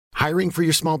Hiring for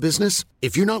your small business?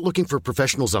 If you're not looking for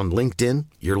professionals on LinkedIn,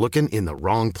 you're looking in the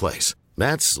wrong place.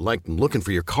 That's like looking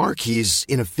for your car keys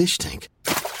in a fish tank.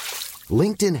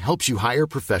 LinkedIn helps you hire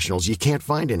professionals you can't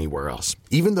find anywhere else,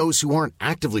 even those who aren't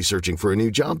actively searching for a new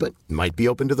job but might be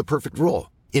open to the perfect role.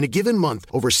 In a given month,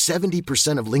 over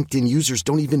 70% of LinkedIn users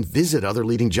don't even visit other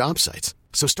leading job sites.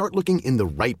 So start looking in the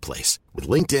right place. With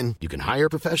LinkedIn, you can hire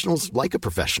professionals like a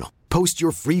professional. Post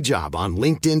your free job on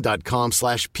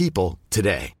linkedin.com/people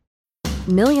today.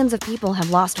 Millions of people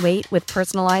have lost weight with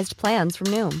personalized plans from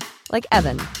Noom. Like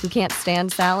Evan, who can't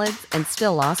stand salads and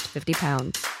still lost 50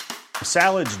 pounds.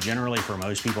 Salads generally for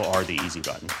most people are the easy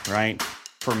button, right?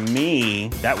 For me,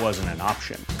 that wasn't an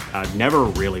option. I never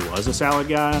really was a salad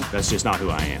guy. That's just not who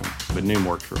I am. But Noom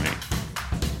worked for me.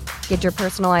 Get your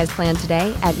personalized plan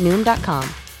today at Noom.com.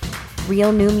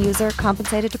 Real Noom user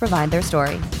compensated to provide their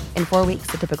story. In 4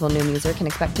 weeks, the typical Noom user can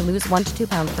expect to lose 1 to 2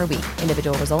 pounds per week.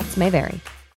 Individual results may vary.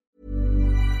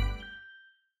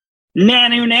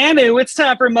 Nanu, it's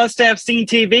time for Must Have Seen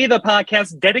TV, the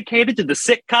podcast dedicated to the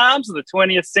sitcoms of the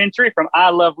 20th century from I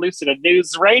Love Lucy to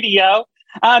News Radio.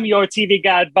 I'm your TV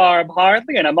guide, Barb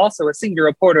Hartley, and I'm also a senior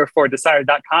reporter for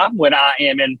Decider.com when I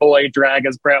am in boy drag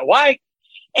as Brett White.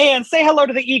 And say hello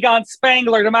to the Egon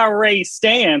Spangler, to my Ray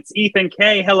Stantz, Ethan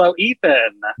K. Hello,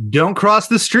 Ethan. Don't cross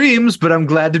the streams, but I'm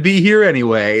glad to be here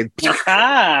anyway.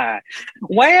 Well,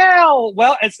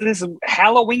 it's this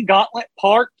Halloween Gauntlet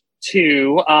Part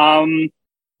 2.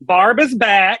 Barb is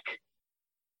back.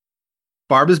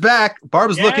 Barb is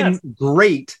looking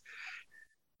great.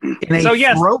 In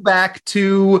a throwback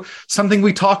to something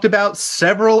we talked about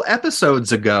several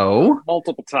episodes ago.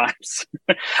 Multiple times.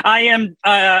 I am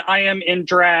in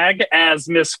drag as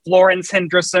Miss Florence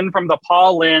Henderson from the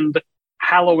Paul Lynde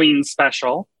Halloween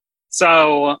special.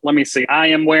 So let me see. I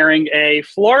am wearing a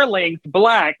floor-length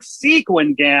black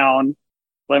sequin gown.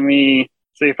 Let me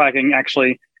see if I can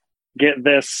actually get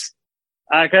this.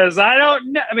 Because I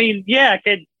don't know. I mean,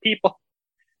 can people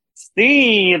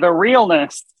see the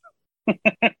realness?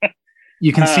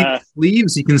 You can see the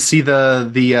sleeves. You can see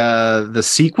the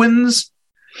sequins.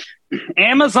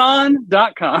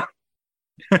 Amazon.com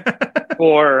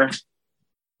for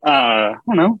I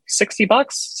don't know, $60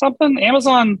 something.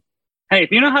 Amazon. Hey,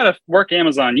 if you know how to work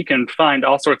Amazon, you can find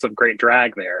all sorts of great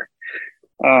drag there,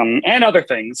 and other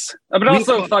things. But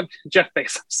also fuck Jeff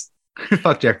Bezos.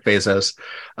 Fuck Jeff Bezos.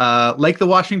 Like the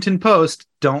Washington Post,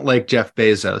 don't like Jeff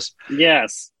Bezos.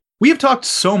 Yes. We have talked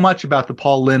so much about the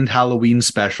Paul Lynde Halloween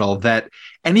special that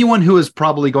anyone who is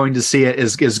probably going to see it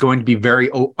is going to be very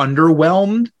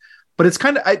underwhelmed. But it's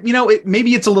kind of,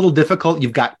 maybe it's a little difficult.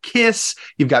 You've got Kiss,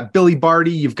 you've got Billy Barty,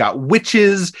 you've got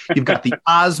witches, you've got the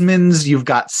Osmonds, you've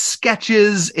got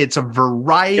sketches. It's a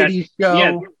variety show.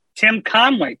 Yeah, Tim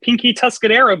Conway, Pinky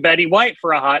Tuscadero, Betty White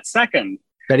for a hot second.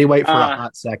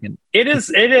 It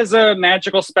is a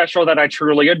magical special that I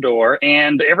truly adore.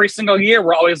 And every single year,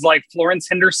 we're always like, Florence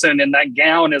Henderson in that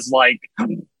gown is like,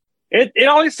 it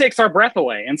always takes our breath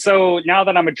away. And so now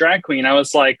that I'm a drag queen, I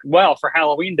was like, well, for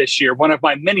Halloween this year, one of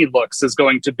my many looks is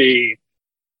going to be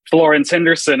Florence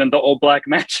Henderson in the old black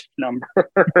magic number.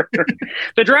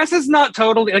 The dress is not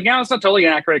totally, the gown is not totally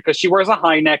accurate because she wears a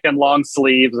high neck and long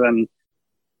sleeves. And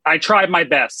I tried my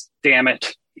best, damn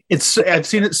it. I've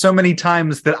seen it so many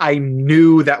times that I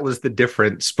knew that was the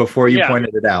difference before you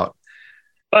pointed it out.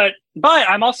 But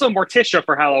I'm also Morticia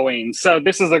for Halloween, so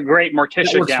this is a great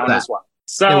Morticia gown as well.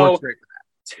 So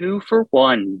 2 for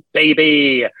 1,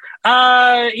 baby.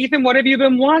 Ethan, what have you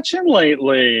been watching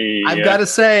lately? I've got to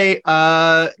say,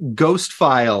 Ghost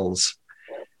Files.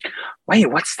 Wait,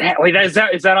 what's that? Wait, is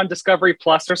that on Discovery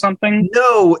Plus or something?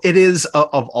 No, it is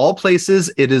of all places.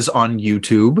 It is on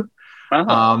YouTube.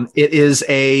 Uh-huh. It is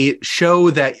a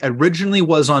show that originally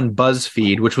was on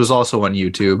BuzzFeed, which was also on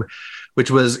YouTube, it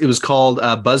was called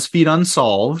BuzzFeed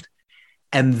Unsolved.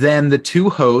 And then the two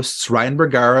hosts, Ryan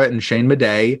Bergara and Shane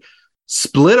Madej,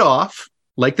 split off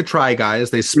like the Try Guys.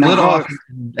 They split off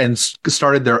and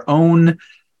started their own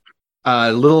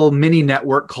little mini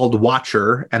network called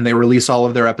Watcher, and they release all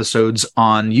of their episodes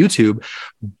on YouTube.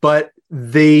 But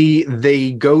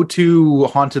they go to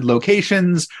haunted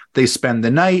locations, they spend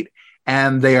the night,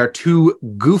 and they are two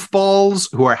goofballs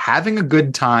who are having a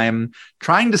good time,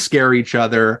 trying to scare each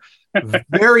other.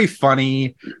 Very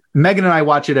funny. Megan and I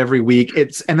watch it every week.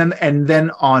 It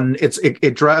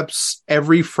drops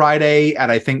every Friday at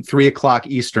I think 3:00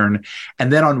 Eastern,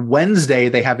 and then on Wednesday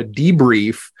they have a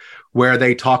debrief where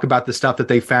they talk about the stuff that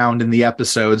they found in the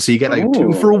episode. So you get like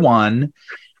 2 for 1.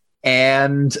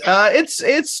 And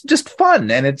it's just fun,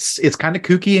 and it's kind of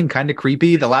kooky and kind of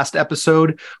creepy. The last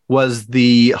episode was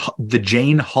the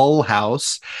Jane Hull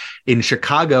house in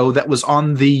Chicago that was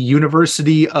on the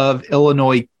University of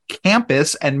Illinois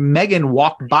campus, and Megan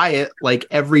walked by it like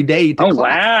every day. Oh,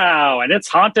 wow. And it's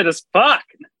haunted as fuck.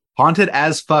 Haunted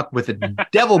as fuck with a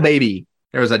devil baby.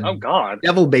 There was a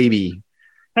devil baby.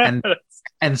 And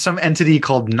some entity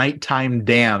called Nighttime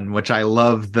Dan, which I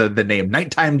love the name.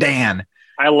 Nighttime Dan.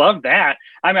 I love that.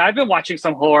 I mean, I've been watching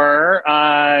some horror.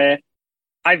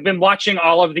 I've been watching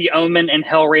all of the Omen and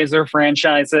Hellraiser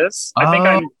franchises. I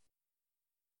think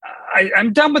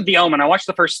I'm done with the Omen. There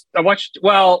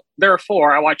are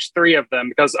 4. I watched 3 of them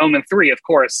because Omen 3, of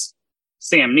course,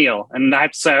 Sam Neill. And I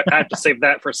have to save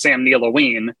that for Sam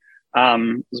Neill-Oween.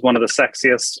 Is one of the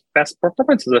sexiest, best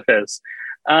performances of his.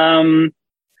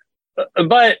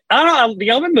 But I don't know,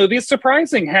 the Omen movie is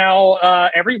surprising how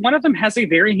every one of them has a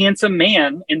very handsome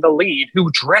man in the lead who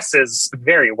dresses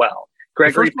very well.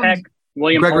 Gregory Peck,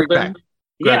 William Holden.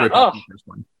 Yeah,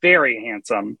 very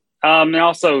handsome. And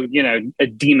also, a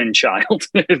demon child.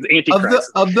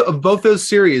 Antichrist. Of both those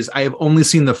series, I have only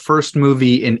seen the first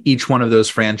movie in each one of those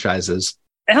franchises.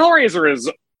 Hellraiser is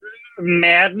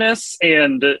madness,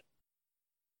 and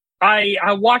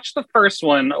I watched the first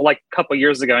one like a couple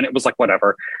years ago, and it was like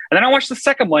whatever. And then I watched the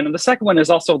second one, and the second one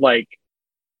is also like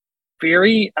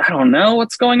very, I don't know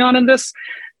what's going on in this.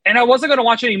 And I wasn't going to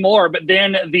watch any more, but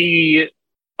then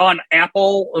on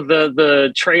Apple,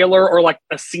 the trailer or like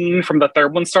a scene from the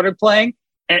third one started playing,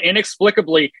 and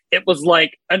inexplicably it was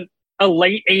like a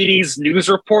late 80s news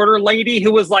reporter lady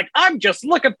who was like, I'm just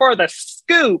looking for the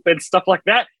scoop and stuff like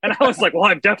that. And I was like, well,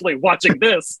 I'm definitely watching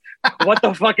this. What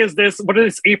the fuck is this? What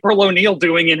is April O'Neil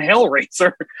doing in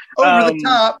Hellraiser? Over the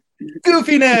top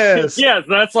goofiness. Yeah,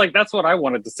 that's what I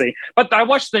wanted to see. But I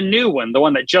watched the new one, the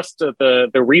one that just the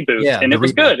reboot, and it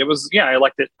was good. It was, I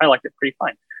liked it. I liked it pretty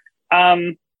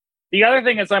fine. The other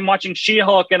thing is I'm watching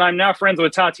She-Hulk, and I'm now friends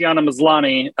with Tatiana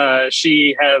Maslany.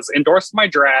 She has endorsed my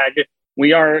drag.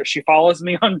 She follows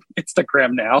me on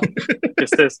Instagram now.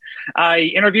 I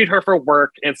interviewed her for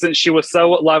work, and since she was so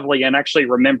lovely and actually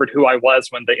remembered who I was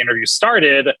when the interview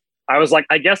started, I was like,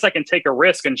 I guess I can take a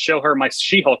risk and show her my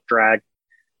She-Hulk drag.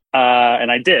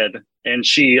 And I did, and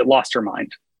she lost her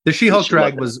mind. The She-Hulk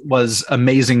drag was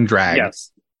amazing drag.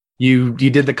 Yes. You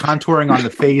did the contouring on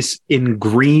the face in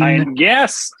green.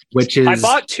 Yes. Which is, I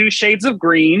bought 2 shades of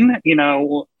green.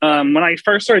 When I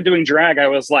first started doing drag, I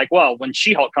was like, well, when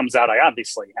She-Hulk comes out, I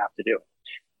obviously have to do it.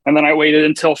 And then I waited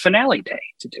until finale day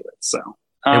to do it. So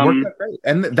it worked out great.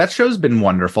 And that show's been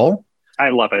wonderful. I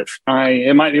love it.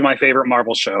 It might be my favorite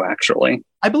Marvel show, actually.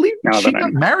 I believe she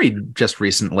got married just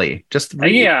recently. This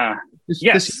year, I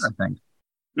think.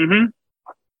 Mm-hmm.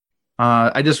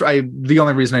 The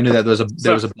only reason I knew that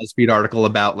there was a BuzzFeed article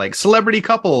about like celebrity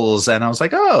couples, and I was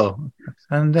like, oh,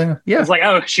 and it's like,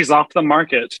 oh, she's off the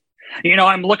market.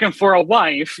 I'm looking for a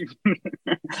wife.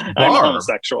 I'm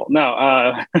homosexual.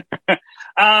 No.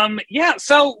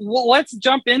 So let's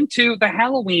jump into the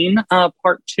Halloween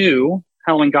part 2,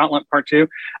 Halloween Gauntlet part 2.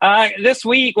 This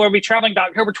week we'll be traveling to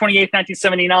October 28th,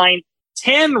 1979.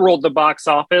 10 ruled the box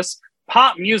office.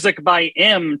 Pop Music by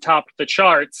M topped the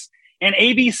charts. And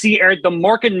ABC aired the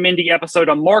Mork and Mindy episode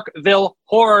of Morkville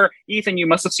Horror. Ethan, you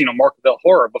must have seen a Morkville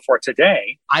Horror before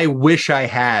today. I wish I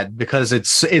had, because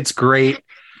it's great.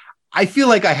 I feel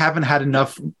like I haven't had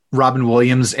enough Robin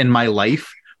Williams in my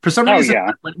life. For some reason,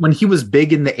 when he was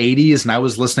big in the 80s and I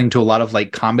was listening to a lot of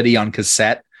like comedy on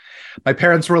cassette, my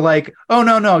parents were like, oh,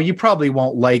 no, you probably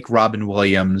won't like Robin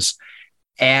Williams.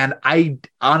 And I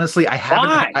honestly,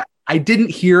 I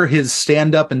didn't hear his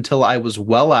stand-up until I was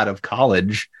well out of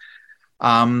college.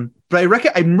 But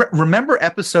I remember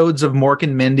episodes of Mork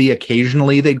and Mindy.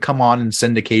 Occasionally they'd come on in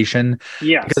syndication.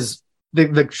 Yes. Because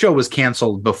the show was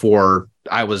canceled before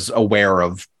I was aware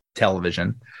of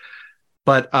television.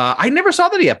 But I never saw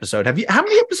the episode. How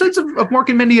many episodes of Mork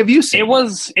and Mindy have you seen? It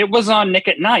was on Nick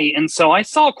at Night, and so I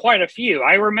saw quite a few.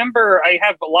 I remember I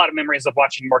have a lot of memories of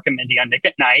watching Mork and Mindy on Nick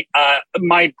at Night.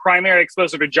 My primary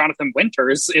exposure to Jonathan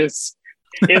Winters is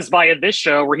via this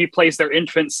show, where he plays their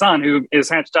infant son who is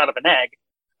hatched out of an egg.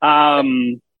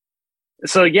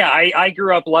 So yeah, I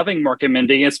grew up loving Mork and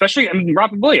Mindy, especially,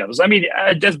 Robin Williams.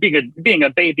 Just being a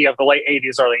baby of the late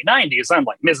 80s, early 90s, I'm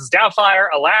like Mrs. Doubtfire,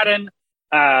 Aladdin,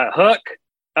 Hook,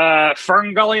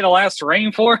 Fern Gully, The Last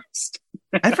Rainforest.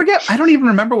 I forget. I don't even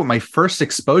remember what my first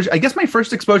exposure. I guess my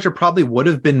first exposure probably would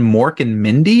have been Mork and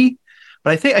Mindy,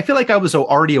 but I feel like I was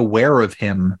already aware of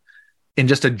him in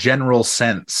just a general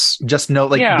sense. Just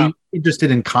being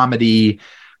interested in comedy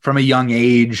from a young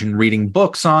age and reading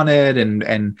books on it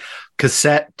and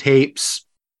cassette tapes.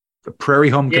 Prairie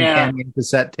Home Companion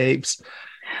cassette tapes.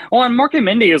 Well, and Mork and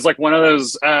Mindy is like one of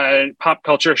those pop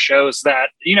culture shows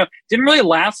that, didn't really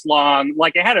last long.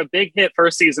 Like, it had a big hit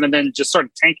first season and then just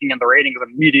started tanking in the ratings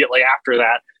immediately after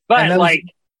that. But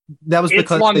that was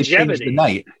because they changed the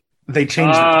night. They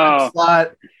changed the time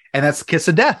slot, and that's Kiss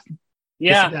of Death.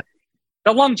 Yeah. Of Death.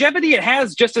 The longevity it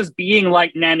has just as being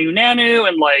like Nanu Nanu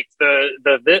and like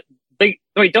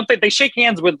they shake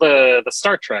hands with the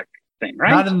Star Trek thing, right?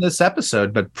 Not in this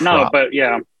episode, but but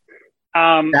yeah.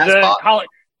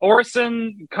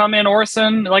 Orson, come in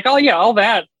Orson, like, oh yeah, all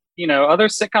that, other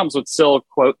sitcoms would still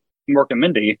quote Mork and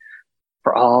Mindy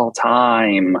for all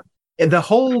time. The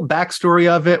whole backstory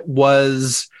of it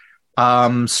was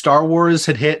Star Wars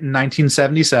had hit in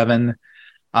 1977.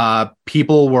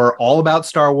 People were all about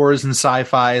Star Wars and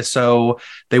sci-fi, so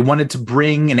they wanted to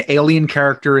bring an alien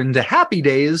character into Happy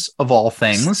Days, of all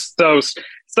things.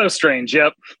 So strange,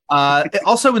 yep.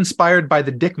 Also inspired by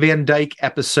the Dick Van Dyke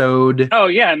episode. Oh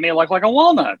yeah, it may look like a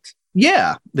walnut.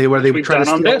 Yeah, they would try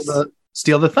to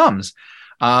steal the thumbs.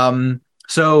 So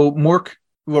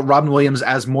Robin Williams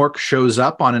as Mork shows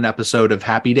up on an episode of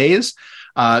Happy Days.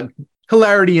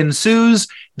 Hilarity ensues.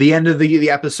 The end of the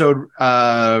episode,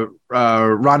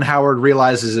 Ron Howard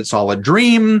realizes it's all a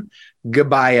dream.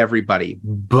 Goodbye, everybody.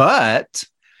 But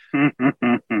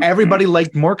everybody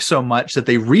liked Mork so much that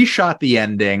they reshot the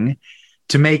ending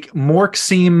to make Mork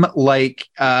seem like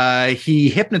he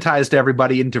hypnotized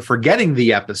everybody into forgetting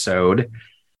the episode.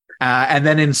 And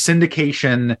then in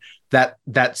syndication,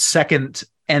 that second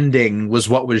ending was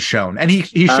what was shown. And he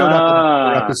showed up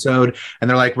in the episode, and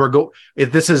they're like,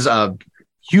 if this is a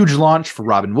huge launch for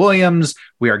Robin Williams,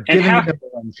 we are giving him a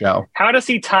own show. How does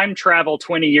he time travel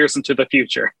 20 years into the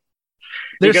future?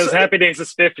 Because Happy Days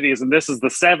is 50s and this is the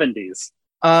 70s.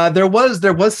 There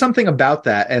was something about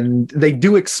that, and they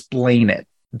do explain it,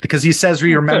 because he says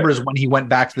he remembers when he went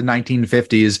back to the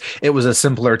 1950s, it was a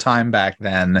simpler time back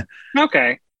then.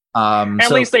 Okay.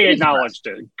 At least they acknowledged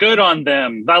it. Good on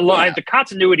them. The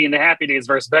continuity in the Happy Days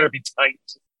verse better be tight.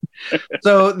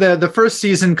 So the first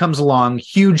season comes along,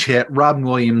 huge hit, Robin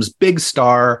Williams, big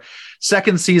star.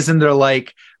 Second season, they're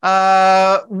like,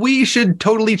 we should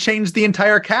totally change the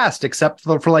entire cast except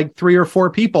for like 3 or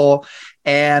 4 people,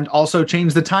 and also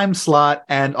change the time slot,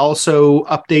 and also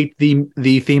update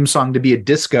the theme song to be a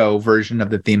disco version of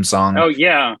the theme song. Oh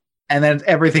yeah. And then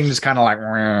everything just kind of like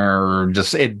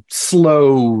it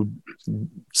slowed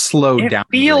down. It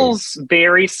feels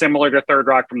very similar to Third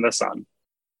Rock from the Sun.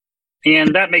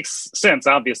 And that makes sense,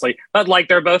 obviously. But like,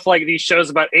 they're both like these shows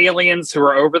about aliens who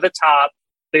are over the top.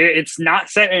 It's not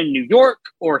set in New York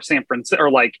or San Francisco or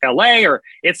like LA, or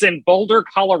it's in Boulder,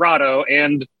 Colorado.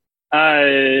 And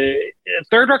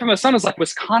Third Rock from the Sun is like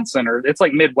Wisconsin, or it's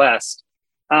like Midwest.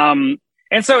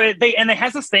 And so it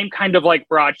has the same kind of like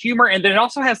broad humor. And then it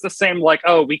also has the same like,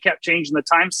 oh, we kept changing the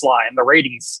time slot and the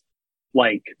ratings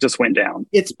like just went down.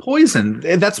 It's poison.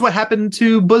 That's what happened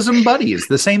to Bosom Buddies.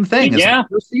 The same thing. Yeah.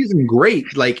 First season,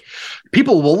 great. Like,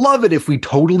 people will love it if we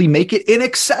totally make it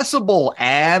inaccessible.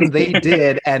 And they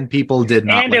did. And people did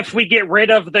not. And if we get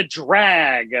rid of the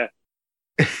drag,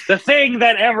 the thing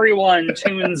that everyone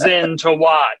tunes in to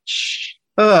watch.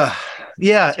 Yeah,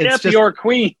 it's just your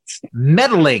queens.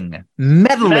 Meddling.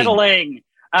 Well,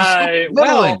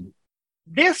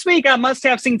 this week on Must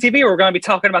Have Seen TV, we're going to be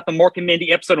talking about the Mork and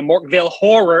Mindy episode of Morkville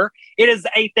Horror. It is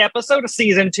the 8th episode of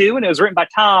season 2, and it was written by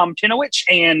Tom Chinowich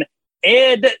and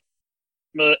Ed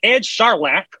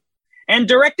Charlak, and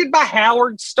directed by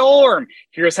Howard Storm.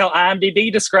 Here's how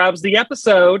IMDb describes the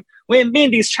episode. When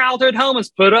Mindy's childhood home is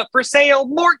put up for sale,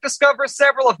 Mork discovers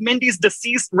several of Mindy's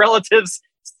deceased relatives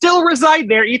still reside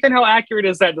there. Ethan, how accurate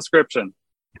is that description?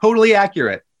 Totally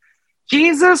accurate.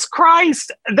 Jesus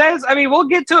Christ. We'll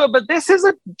get to it, but this is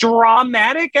a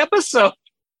dramatic episode.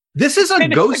 This is a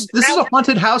ghost. This is a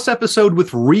haunted house episode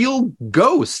with real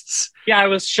ghosts. Yeah, I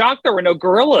was shocked there were no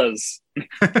gorillas.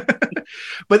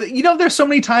 But there's so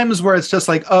many times where it's just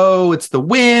like, oh, it's the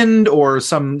wind, or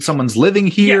someone's living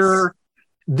here.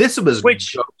 Yes. This was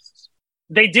ghosts.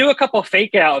 They do a couple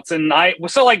fake outs, and by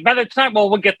the time,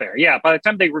 we'll get there. Yeah, by the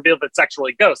time they revealed it's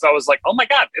actually ghosts, I was like, oh my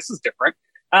God, this is different.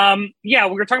 We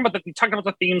were talking about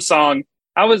the theme song.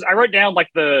 I wrote down like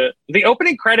the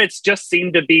opening credits just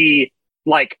seem to be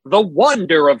like the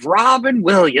wonder of Robin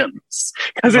Williams,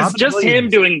 because it's just him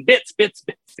doing bits.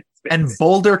 And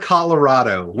Boulder,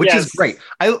 Colorado, which is great.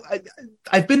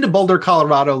 I've been to Boulder,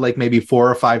 Colorado, like maybe 4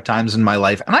 or 5 times in my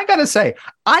life, and I gotta say,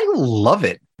 I love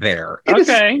it there. It is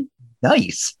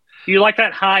nice. You like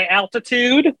that high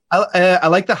altitude? I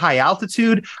like the high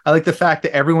altitude. I like the fact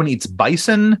that everyone eats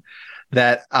bison.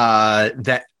 That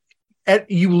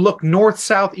you look north,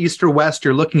 south, east, or west,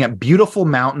 you're looking at beautiful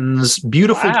mountains,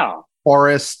 beautiful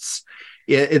forests.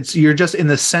 You're just in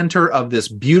the center of this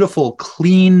beautiful,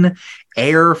 clean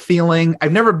air feeling.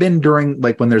 I've never been during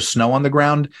like when there's snow on the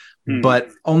ground, but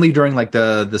only during like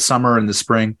the summer and the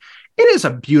spring. It is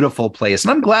a beautiful place,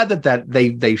 and I'm glad that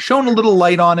they shone a little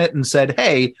light on it and said,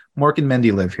 "Hey, Mork and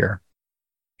Mindy live here."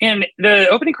 And the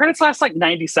opening credits last like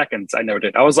 90 seconds. I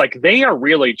noted. I was like, they are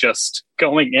really just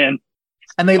going in.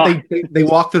 And they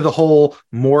walk through the whole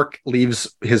Mork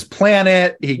leaves his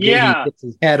planet. He gets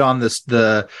his head on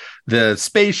the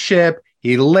spaceship.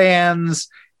 He lands,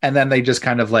 and then they just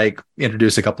kind of like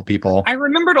introduce a couple people. I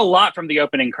remembered a lot from the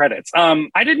opening credits.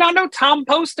 I did not know Tom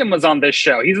Poston was on this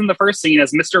show. He's in the first scene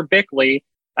as Mr. Bickley.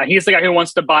 He's the guy who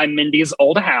wants to buy Mindy's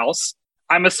old house.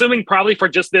 I'm assuming probably for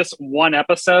just this one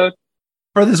episode.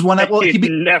 For this one, he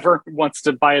never wants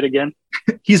to buy it again.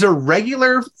 He's a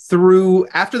regular through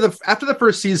after the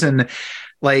first season.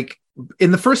 Like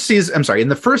in the first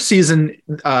season,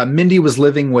 Mindy was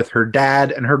living with her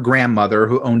dad and her grandmother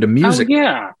who owned a music. Oh,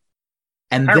 yeah.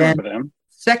 And then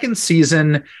second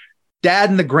season, dad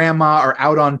and the grandma are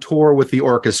out on tour with the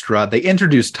orchestra. They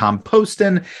introduce Tom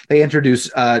Poston. They introduce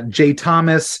Jay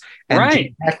Thomas and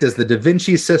Jane Hecht as the Da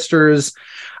Vinci sisters,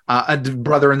 a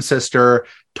brother and sister.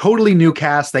 Totally new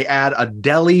cast. They add a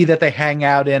deli that they hang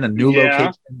out in, a new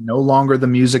location, no longer the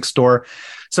music store.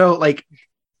 So like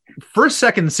first,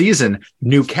 second season,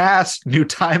 new cast, new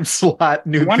time slot,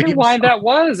 new. I wonder why that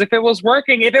was. If it was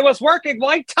working,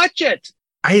 why touch it?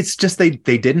 It's just they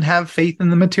didn't have faith in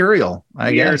the material,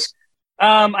 I guess.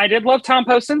 I did love Tom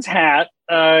Poston's hat.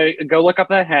 Go look up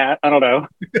that hat. I don't know.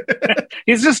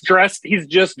 He's just dressed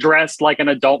like an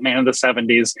adult man of the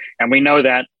 70s, and we know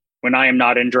that. When I am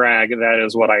not in drag, that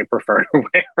is what I prefer to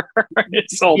wear.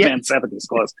 It's old man 70s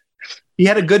clothes. He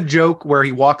had a good joke where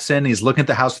he walks in, he's looking at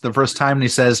the house for the first time, and he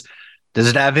says, "Does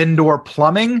it have indoor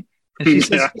plumbing?" And she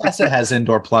says, "Yes, it has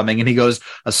indoor plumbing." And he goes,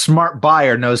 "A smart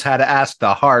buyer knows how to ask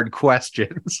the hard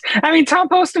questions." I mean, Tom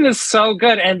Poston is so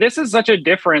good. And this is such a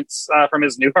difference from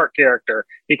his Newhart character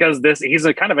because he's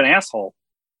a kind of an asshole.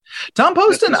 Tom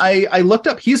Poston, I looked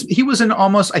up. He was in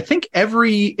almost, I think,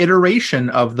 every iteration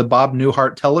of the Bob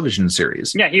Newhart television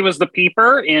series. Yeah, he was the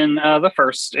Peeper in the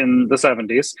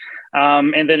 70s,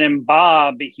 and then in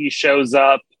Bob he shows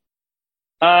up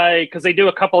because they do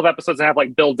a couple of episodes that have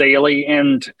like Bill Daly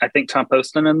and I think Tom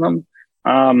Poston in them.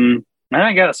 And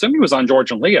I gotta assume he was on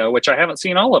George and Leo, which I haven't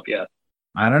seen all of yet.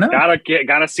 I don't know.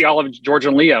 Gotta see all of George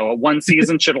and Leo. One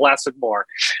season should have lasted more.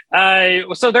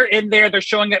 So they're in there. They're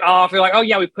showing it off. They're like, "Oh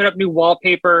yeah, we put up new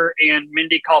wallpaper." And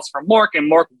Mindy calls for Mork,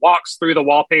 and Mork walks through the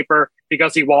wallpaper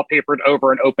because he wallpapered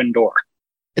over an open door.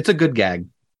 It's a good gag.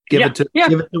 Give it to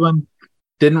him.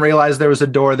 Didn't realize there was a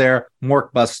door there.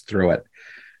 Mork busts through it.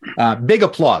 Big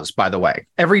applause, by the way.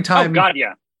 Every time. Oh God,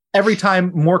 yeah. Every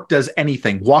time Mork does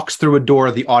anything, walks through a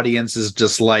door, the audience is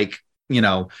just like,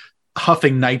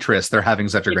 huffing nitrous. They're having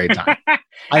such a great time.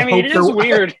 I mean, it is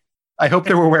weird. I hope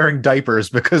they were wearing diapers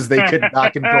because they could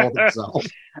not control themselves.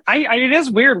 It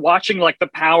is weird watching like the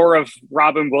power of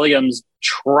Robin Williams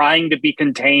trying to be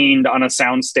contained on a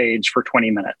soundstage for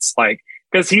 20 minutes. Like,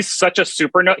 because he's such a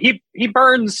he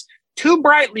burns too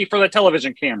brightly for the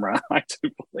television camera. I do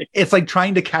believe it's like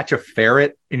trying to catch a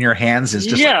ferret in your hands is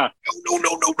just like, no.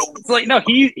 It's like, no,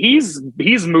 he's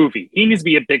movie. He needs to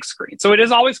be a big screen. So it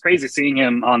is always crazy seeing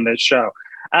him on this show.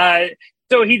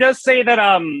 So he does say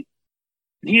that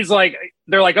he's like,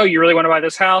 they're like, "Oh, you really want to buy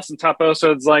this house?" And Tom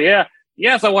Poston's like,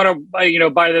 yes, I want to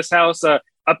buy this house.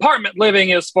 Apartment living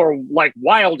is for like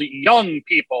wild young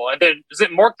people. And then is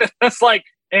it Mork that's like,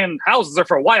 and houses are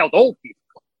for wild old people?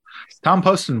 Tom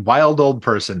Poston, wild old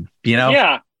person,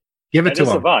 Yeah. Give it to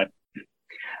him.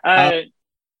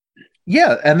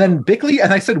 Yeah. And then Bickley,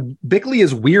 and I said, Bickley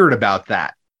is weird about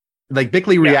that. Like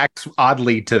Bickley reacts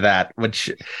oddly to that,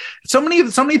 which so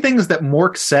many things that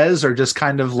Mork says are just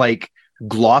kind of like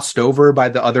glossed over by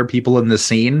the other people in the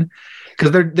scene because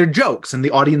they're jokes and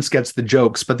the audience gets the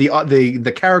jokes, but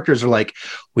the characters are like,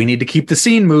 we need to keep the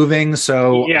scene moving.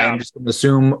 So I'm just going to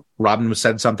assume Robin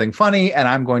said something funny and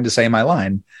I'm going to say my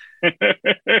line.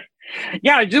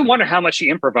 Yeah, I do wonder how much he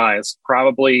improvised.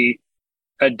 Probably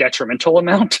a detrimental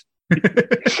amount to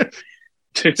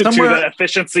the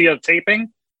efficiency of taping.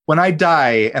 When I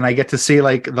die and I get to see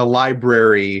like the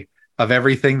library of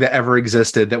everything that ever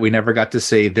existed that we never got to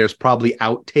see, there's probably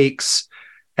outtakes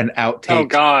and outtakes. Oh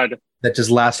God, that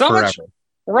just last forever. Much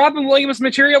Robin Williams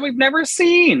material we've never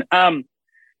seen.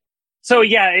 So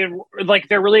yeah,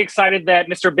 they're really excited that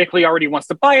Mr. Bickley already wants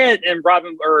to buy it, and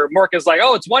Mork is like,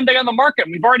 "Oh, it's one day on the market,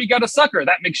 and we've already got a sucker.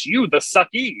 That makes you the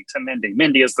sucky." To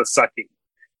Mindy is the sucky.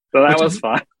 So that was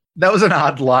fun. That was an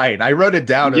odd line. I wrote it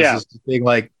down as just being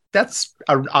like, that's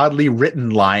an oddly written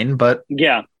line, but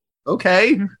yeah.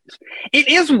 Okay. It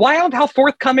is wild how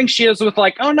forthcoming she is with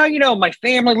like, oh no, my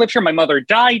family lives here. My mother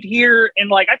died here. And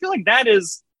like, I feel like that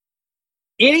is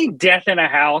any death in a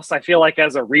house. I feel like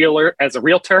as a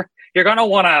realtor, you're going to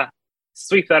want to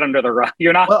sweep that under the rug.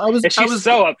 You're not, she's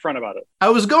so upfront about it. I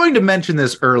was going to mention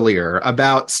this earlier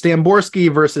about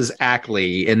Stamborski versus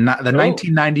Ackley in the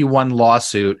 1991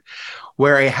 lawsuit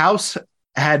where a house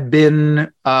had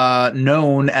been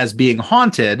known as being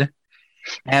haunted,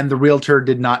 and the realtor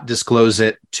did not disclose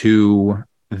it to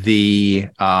the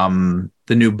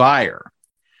new buyer.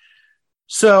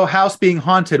 So, house being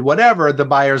haunted, whatever, the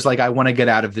buyer's like, I want to get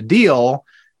out of the deal.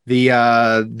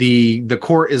 The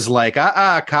court is like,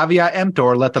 caveat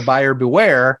emptor, let the buyer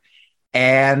beware.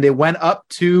 And it went up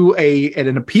to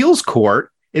an appeals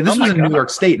court. And this was in New York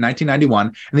State, 1991.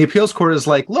 And the appeals court is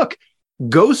like, look,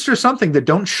 ghosts or something that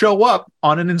don't show up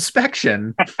on an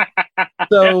inspection.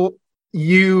 So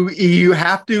you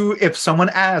have to, if someone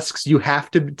asks, you have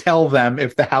to tell them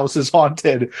if the house is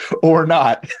haunted or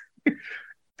not.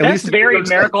 That's very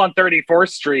Miracle on 34th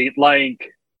Street.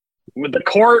 Like, the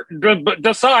court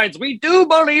decides we do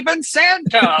believe in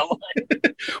Santa.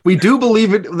 We do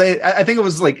believe it. I think it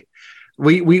was like,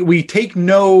 we take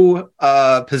no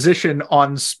position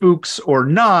on spooks or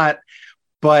not.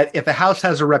 But if a house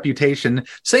has a reputation,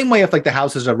 same way if like the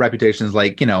house has a reputation is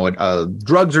like,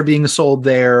 drugs are being sold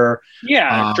there.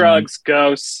 Yeah, drugs,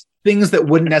 ghosts. Things that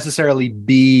wouldn't necessarily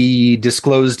be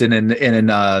disclosed in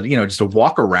just a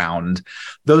walk around.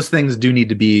 Those things do need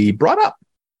to be brought up.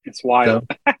 It's wild.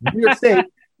 So,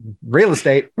 real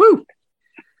estate, woo.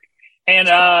 And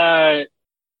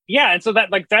and so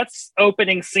that's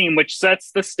opening scene, which sets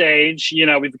the stage.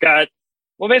 We've got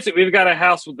a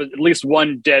house with at least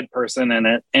one dead person in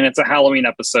it, and it's a Halloween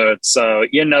episode, so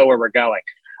you know where we're going.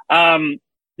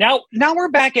 Now we're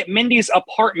back at Mindy's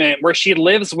apartment where she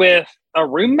lives with a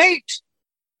roommate.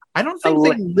 I don't think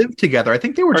they live together. I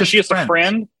think they were just she's friends. A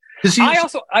friend.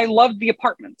 I love the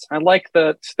apartment. I like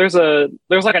that there's like a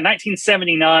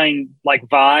 1979 like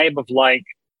vibe of like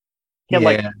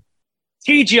like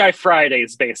TGI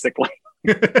Fridays basically.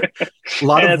 A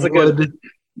lot of wood.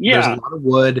 There's a lot of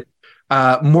wood.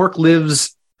 Mork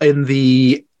lives in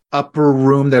the upper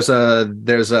room. There's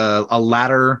a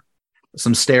ladder,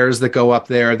 some stairs that go up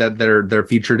there that they're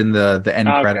featured in the end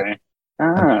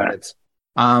credits.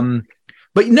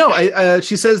 But no,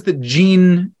 she says that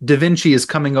Gene Da Vinci is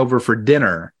coming over for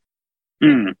dinner.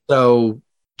 So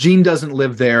Gene doesn't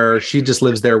live there. She just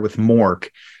lives there with Mork.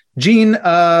 Gene,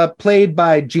 played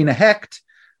by Gina Hecht.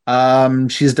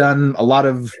 She's done a lot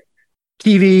of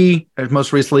TV,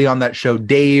 most recently on that show,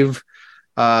 Dave.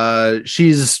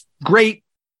 She's great.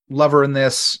 Love her in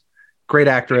this. Great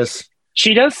actress.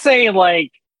 She does say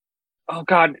like, oh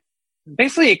God,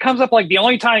 basically it comes up like the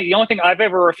only thing I've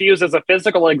ever refused is a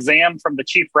physical exam from the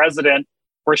chief resident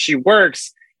where she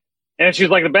works. And she's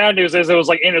like, the bad news is it was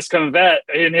like in his Corvette,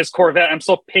 I'm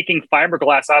still picking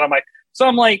fiberglass out of so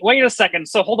I'm like, wait a second.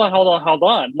 So hold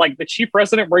on. Like the chief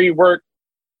resident where you work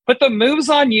put the moves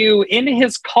on you in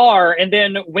his car, and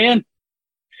then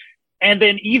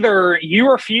either you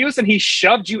refused and he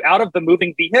shoved you out of the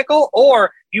moving vehicle,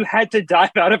 or you had to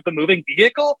dive out of the moving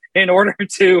vehicle in order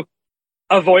to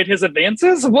avoid his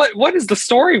advances. What is the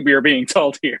story we are being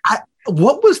told here?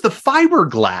 What was the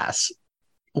fiberglass?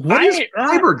 What is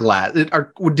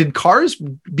fiberglass? Did cars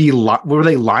were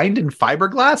they lined in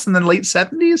fiberglass in the late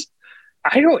 70s?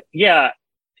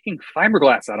 Taking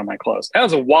fiberglass out of my clothes. That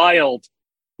was a wild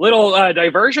little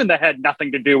diversion that had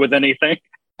nothing to do with anything.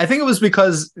 I think it was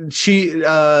because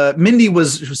Mindy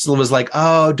was like,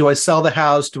 oh, do I sell the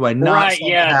house? Do I not sell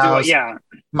the house?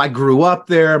 I grew up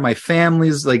there. My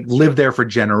family's like lived there for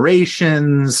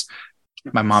generations.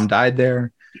 My mom died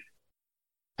there.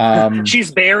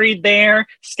 She's buried there,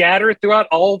 scattered throughout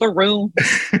all the rooms.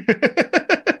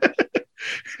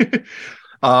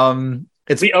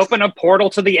 We open a portal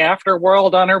to the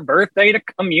afterworld on her birthday to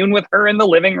commune with her in the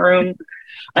living room.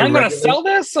 I'm going to sell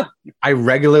this. I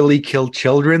regularly kill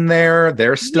children there.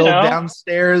 They're still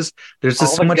downstairs. There's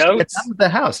just so much to get out of the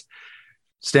house.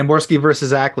 Stamborski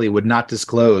versus Ackley would not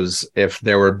disclose if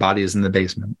there were bodies in the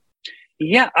basement.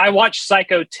 Yeah, I watched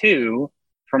Psycho 2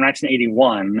 from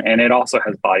 1981, and it also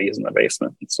has bodies in the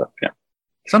basement and stuff. Yeah,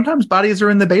 sometimes bodies are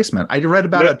in the basement. I read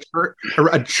about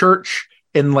a church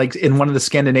in one of the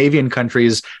Scandinavian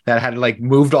countries that had like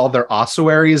moved all their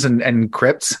ossuaries and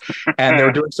crypts, and they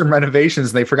were doing some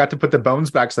renovations and they forgot to put the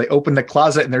bones back. So they opened the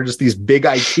closet and they're just these big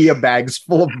IKEA bags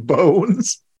full of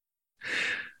bones.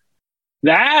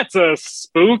 That's a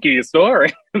spooky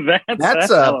story.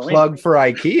 That's a Halloween. Plug for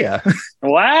IKEA.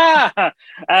 Wow.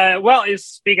 Well,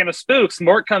 speaking of spooks,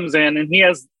 Mort comes in and he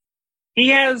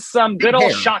has some good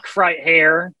old shock fright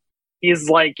hair. He's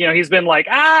like, he's been like,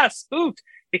 spooked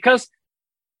because.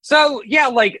 So yeah,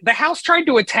 like the house tried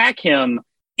to attack him,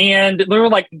 and there were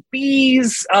like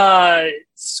bees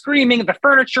screaming. The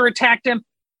furniture attacked him,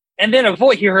 and then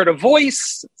he heard a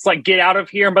voice. It's like, get out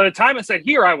of here. And by the time it said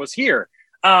here, I was here.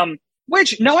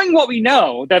 Which, knowing what we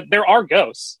know, that there are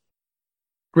ghosts.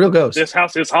 Real ghosts. This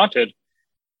house is haunted.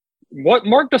 What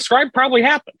Mark described probably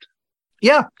happened.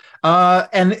 Yeah.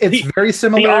 And it's very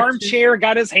similar. The armchair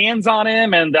got his hands on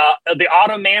him, and the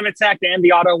Auto Man attacked and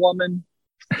the Auto Woman.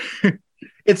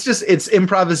 It's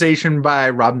improvisation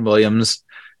by Robin Williams.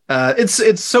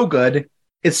 It's so good.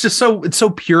 It's so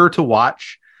pure to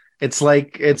watch. It's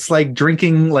like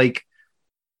drinking like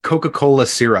Coca-Cola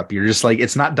syrup. You're just like,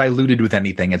 it's not diluted with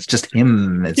anything. It's just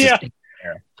him. It's just him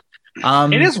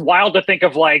there. It is wild to think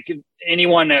of like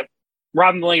anyone at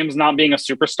Robin Williams not being a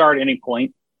superstar at any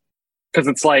point. Because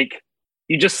it's like,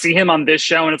 you just see him on this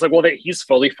show and it's like, well, he's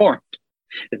fully formed.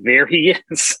 There he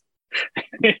is.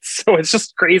 It's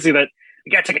just crazy that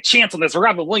you got to take a chance on this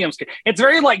Robin Williams. It's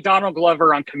very like Donald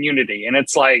Glover on Community. And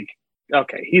it's like,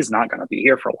 okay, he's not going to be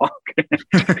here for long.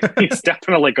 He's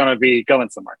definitely going to be going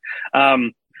somewhere.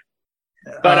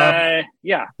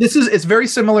 Yeah, it's very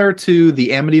similar to the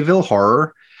Amityville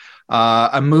Horror,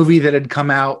 a movie that had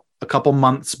come out a couple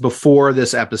months before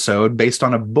this episode, based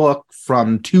on a book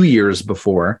from 2 years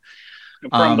before.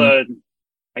 From I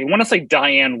want to say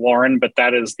Diane Warren, but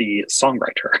that is the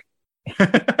songwriter.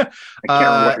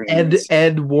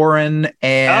 Ed Warren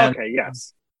and okay,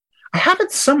 yes, I have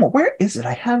it somewhere. Where is it?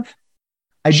 I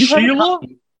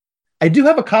do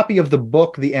have a copy of the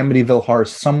book, The Amityville Horror,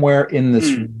 somewhere in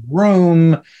this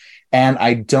room, and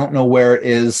I don't know where it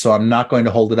is, so I'm not going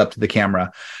to hold it up to the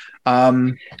camera.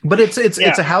 But it's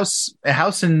a house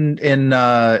in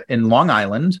Long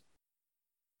Island,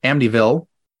 Amityville,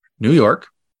 New York.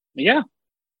 Yeah,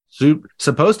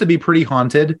 supposed to be pretty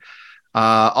haunted.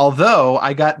 Although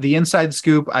I got the inside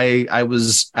scoop, I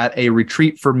was at a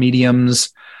retreat for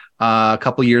mediums a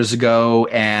couple years ago,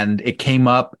 and it came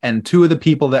up, and two of the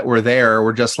people that were there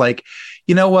were just like,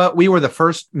 you know what? We were the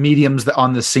first mediums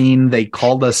on the scene. They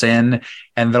called us in,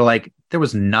 and they're like, there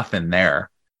was nothing there.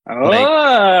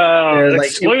 Oh,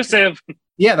 exclusive.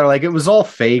 They're like, it was all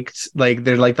faked. Like,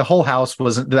 they're like, the house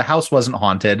wasn't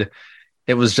haunted.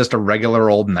 It was just a regular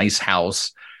old nice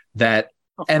house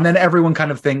and then everyone kind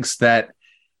of thinks that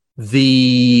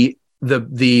the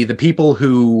people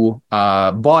who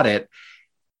bought it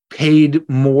paid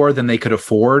more than they could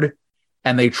afford,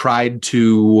 and they tried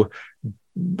to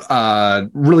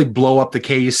really blow up the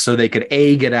case so they could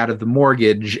get out of the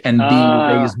mortgage and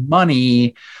raise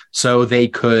money so they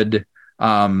could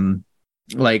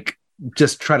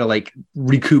just try to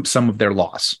recoup some of their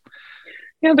loss.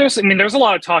 Yeah, there's a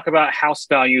lot of talk about house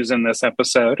values in this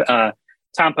episode.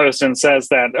 Tom Poston says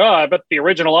that, I bet the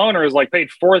original owners paid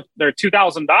their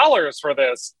 $2,000 for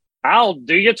this. I'll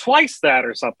do you twice that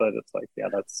or something. It's like, yeah,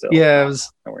 that's still it was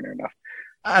nowhere near enough.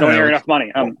 Nowhere near enough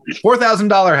money.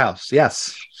 $4,000 house.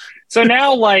 Yes. So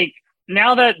now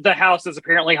that the house is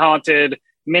apparently haunted,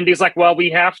 Mindy's like, well,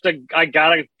 I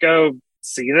gotta go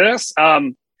see this.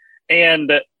 And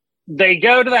they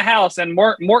go to the house, and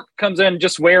Mort comes in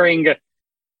just wearing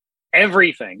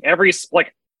everything, every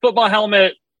football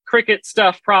helmet, cricket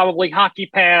stuff, probably hockey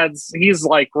pads. He's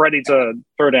ready to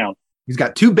throw down. He's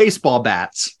got 2 baseball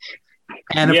bats.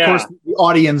 And of course, the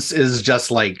audience is just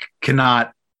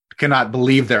cannot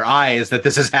believe their eyes that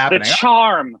this is happening. The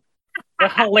charm, the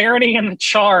hilarity and the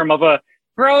charm of a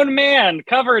grown man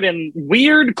covered in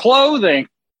weird clothing.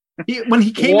 When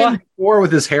he came in before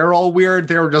with his hair all weird,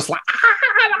 they were just like,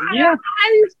 yeah.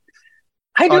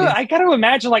 I got to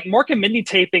imagine Mork and Mindy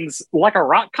tapings like a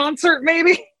rock concert,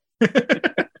 maybe.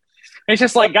 It's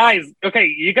just guys,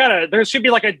 okay, there should be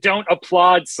a don't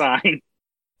applaud sign.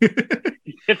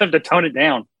 Get them to tone it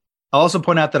down. I'll also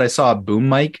point out that I saw a boom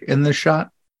mic in this shot.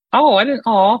 Oh, I didn't.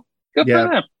 Oh, good for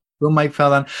them. Boom mic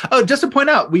fell down. Oh, just to point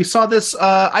out, we saw this.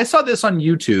 I saw this on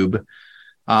YouTube.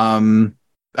 I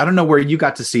don't know where you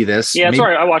got to see this. Yeah,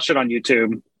 sorry, I watched it on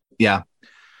YouTube. Yeah,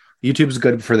 YouTube's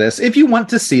good for this if you want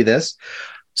to see this.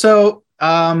 So,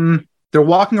 they're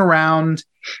walking around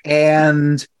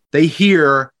and they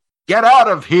hear, "Get out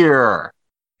of here!"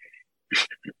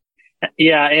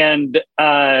 Yeah, and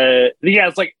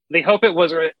it's they hope it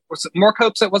was Mork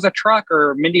hopes it was a truck,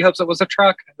 or Mindy hopes it was a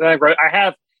truck.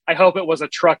 I hope it was a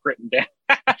truck written down.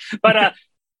 But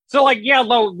so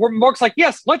Mork's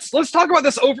yes, let's talk about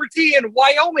this over tea in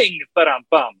Wyoming. But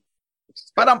bum.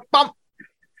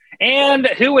 And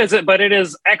who is it? But it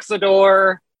is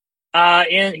Exodore.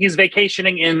 He's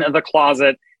vacationing in the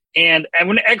closet. And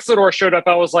when Exodore showed up,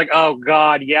 I was like, oh,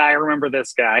 God, yeah, I remember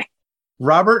this guy.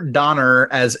 Robert Donner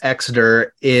as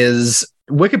Exeter is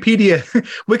Wikipedia.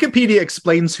 Wikipedia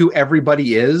explains who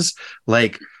everybody is.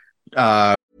 Like,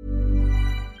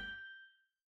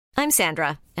 I'm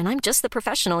Sandra, and I'm just the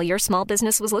professional your small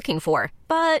business was looking for.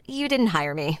 But you didn't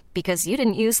hire me because you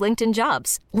didn't use LinkedIn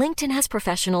Jobs. LinkedIn has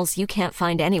professionals you can't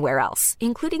find anywhere else,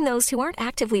 including those who aren't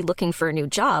actively looking for a new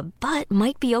job, but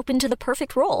might be open to the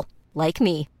perfect role, like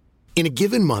me. In a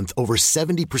given month, over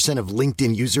 70% of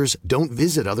LinkedIn users don't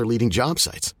visit other leading job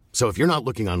sites. So if you're not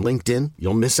looking on LinkedIn,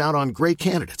 you'll miss out on great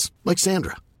candidates like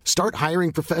Sandra. Start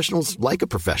hiring professionals like a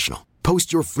professional.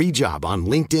 Post your free job on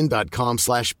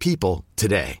linkedin.com/people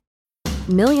today.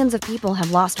 Millions of people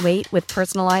have lost weight with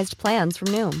personalized plans from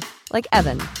Noom. Like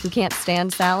Evan, who can't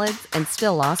stand salads and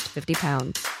still lost 50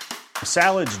 pounds.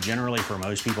 Salads generally for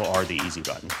most people are the easy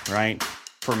button, right?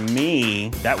 For me,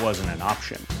 that wasn't an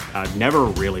option. I never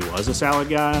really was a salad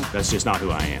guy. That's just not who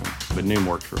I am. But Noom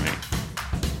worked for me.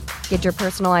 Get your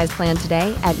personalized plan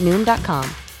today at Noom.com.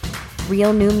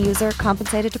 Real Noom user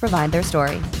compensated to provide their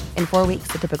story. In 4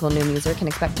 weeks, the typical Noom user can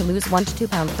expect to lose 1 to 2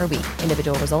 pounds per week.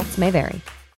 Individual results may vary.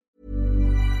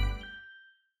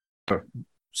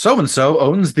 So-and-so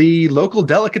owns the local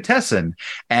delicatessen,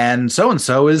 and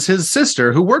so-and-so is his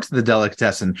sister who works at the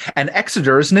delicatessen, and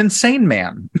Exeter is an insane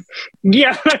man.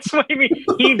 Yeah, that's what I mean.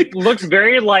 He looks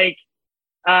very like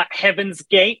Heaven's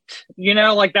Gate,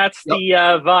 like that's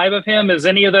the vibe of him. Is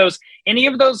any of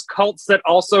those cults that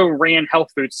also ran health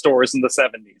food stores in the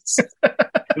 70s.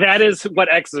 That is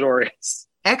what Exeter is.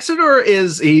 Exeter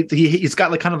is he's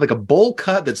got like kind of like a bowl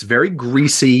cut that's very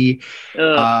greasy.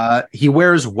 He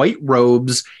wears white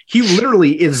robes. He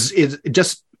literally is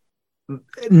just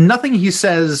nothing he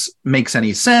says makes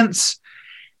any sense.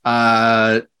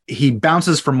 He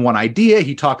bounces from one idea.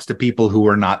 He talks to people who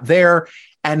are not there,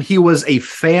 and he was a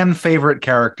fan favorite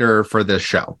character for this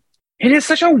show. It is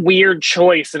such a weird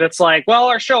choice, and it's like, well,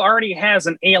 our show already has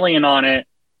an alien on it,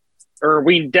 or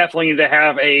we definitely need to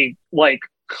have a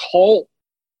cult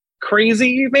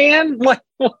crazy man.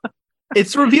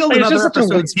 It's revealed in other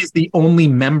episodes he's the only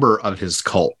member of his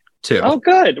cult too. Oh,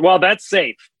 good. Well, that's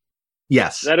safe.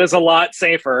 Yes, that is a lot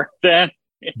safer than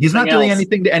he's not doing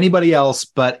anything to anybody else,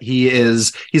 but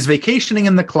he's vacationing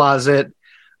in the closet.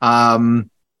 We don't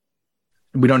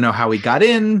know how he got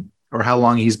in or how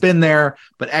long he's been there,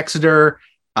 but Exeter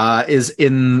is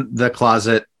in the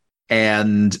closet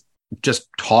and just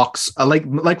talks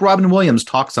like Robin Williams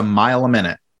talks a mile a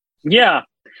minute. Yeah.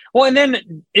 Well, and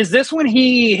then is this when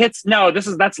he hits? No,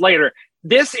 that's later.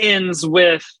 This ends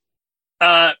with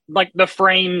the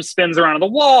frame spins around the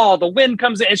wall, the wind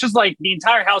comes in. It's just like the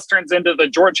entire house turns into the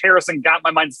George Harrison "Got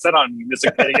My Mind Set on You"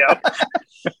 music video.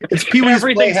 It's Pee-wee's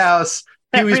Playhouse.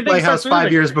 Pee-wee's Playhouse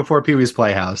 5 years before Pee-wee's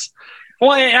Playhouse.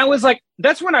 Well, and I was like,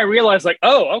 that's when I realized,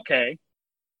 oh, okay,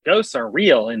 ghosts are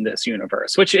real in this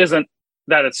universe, which isn't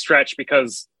that it's stretched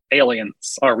because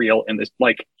aliens are real in this.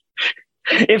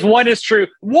 If one is true,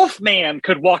 Wolfman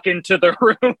could walk into the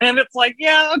room, and it's like,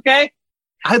 yeah, okay.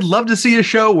 I'd love to see a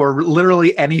show where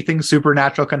literally anything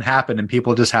supernatural can happen, and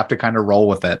people just have to kind of roll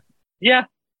with it. Yeah,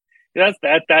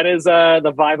 that is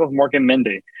the vibe of Mork and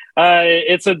Mindy.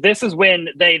 This is when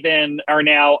they then are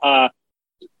now.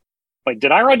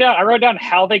 Did I write down? I wrote down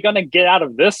how they gonna get out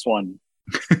of this one.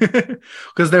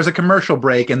 Because there's a commercial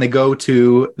break, and they go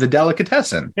to the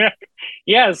delicatessen.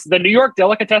 Yes, the New York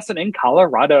delicatessen in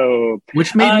Colorado,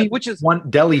 which made me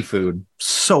want deli food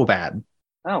so bad.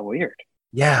 Oh, weird.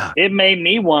 Yeah, it made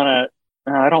me want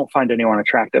to. I don't find anyone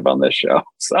attractive on this show,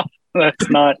 so that's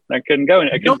not. I couldn't go.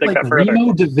 I couldn't think that further.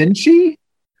 Reno Da Vinci.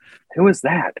 Who is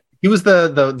that? He was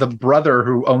the brother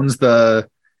who owns the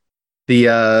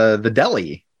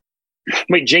deli.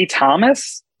 Wait, Jay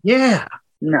Thomas? Yeah.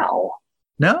 No.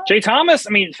 Jay Thomas,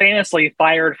 famously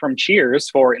fired from Cheers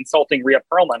for insulting Rhea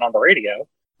Perlman on the radio.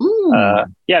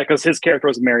 Because his character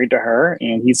was married to her,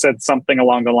 and he said something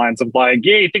along the lines of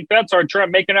yeah, you think that's our trip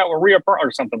making out with Rhea Perlman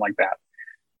or something like that.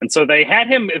 And so they had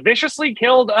him viciously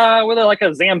killed with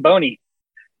a Zamboni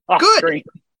off screen.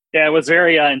 Yeah, it was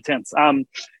very intense.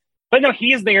 But no,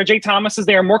 he is there. Jay Thomas is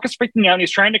there. Mork is freaking out. And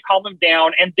he's trying to calm him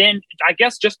down. And then I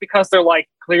guess just because they're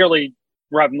clearly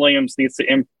Robin Williams needs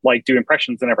to do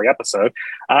impressions in every episode.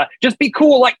 Just be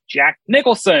cool like Jack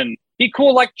Nicholson. Be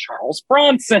cool like Charles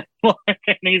Bronson.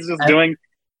 And he's just doing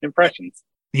impressions.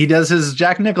 He does his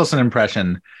Jack Nicholson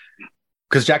impression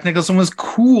because Jack Nicholson was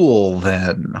cool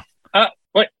then.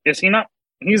 What is he not?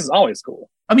 He's always cool.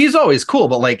 He's always cool,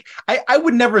 but I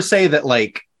would never say that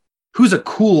who's a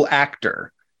cool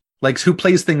actor. Like, who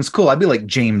plays things cool? I'd be like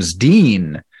James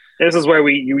Dean. This is where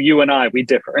you and I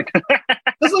differ.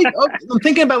 It's like, I'm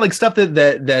thinking about like stuff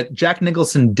that Jack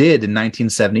Nicholson did in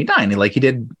 1979. Like he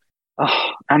did.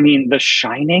 Oh, I mean, The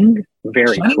Shining,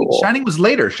 cool. Shining was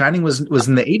later. Shining was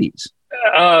in the 80s.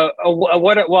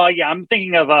 Well, yeah, I'm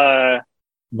thinking of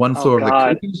One Floor of the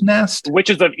Cuckoo's Nest,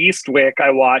 Witches of Eastwick.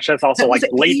 I watched. That's also like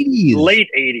late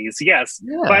 80s. Yes,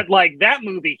 yeah. But like that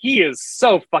movie, he is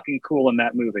so fucking cool in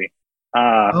that movie.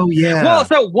 Oh yeah. Well,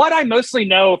 so what I mostly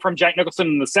know from Jack Nicholson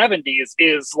in the 70s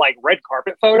is like red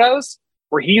carpet photos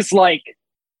where he's like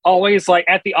always like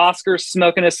at the Oscars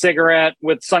smoking a cigarette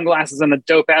with sunglasses and a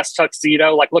dope ass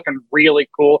tuxedo, like looking really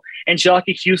cool. And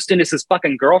Anjelica Huston is his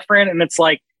fucking girlfriend, and it's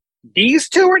like these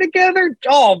two are together.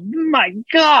 Oh my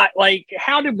god! Like,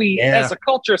 how did we as a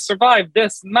culture survive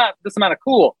this amount of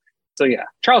cool? So yeah,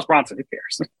 Charles Bronson. Who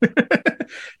cares?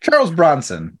 Charles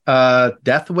Bronson.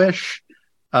 Death Wish.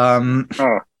 I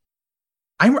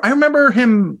remember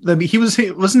him.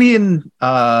 Wasn't he in?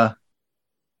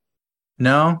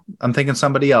 No, I'm thinking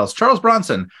somebody else. Charles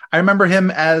Bronson. I remember him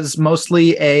as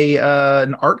mostly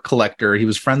an art collector. He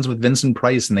was friends with Vincent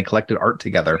Price, and they collected art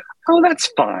together. Oh, that's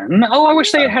fun. Oh, I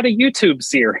wish they had a YouTube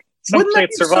series. Wouldn't that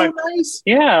be so nice?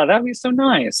 Yeah, that'd be so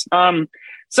nice.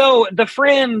 So the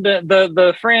friend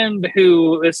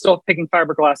who is still picking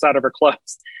fiberglass out of her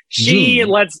clothes, she's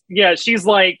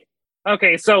like,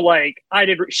 okay, so like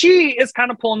she is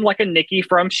kind of pulling like a Nikki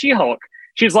from She-Hulk.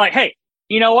 She's like, hey,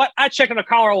 you know what? I checked in the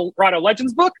Colorado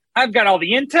Legends book. I've got all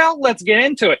the intel. Let's get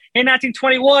into it. In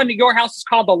 1921, your house is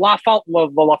called the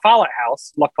Lafayette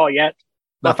House. Lafayette.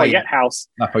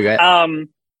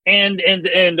 And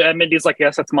Mindy's like,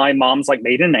 yes, that's my mom's like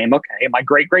maiden name. Okay, my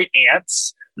great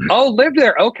aunts. Oh, lived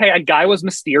there. Okay, a guy was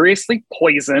mysteriously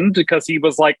poisoned because he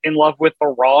was like in love with the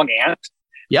wrong aunt.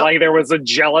 Yep. Like there was a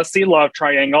jealousy love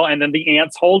triangle, and then the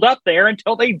aunts holed up there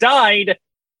until they died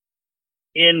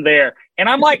in there. And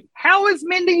I'm like, how is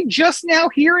Mindy just now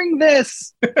hearing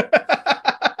this?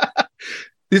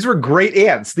 These were great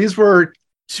aunts. These were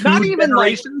not even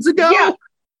generations ago. Yeah.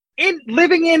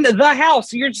 Living in the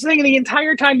house. You're saying the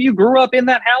entire time you grew up in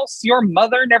that house, your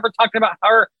mother never talked about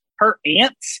her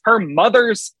aunts, her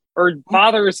mother's or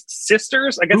father's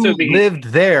sisters. I guess it would be lived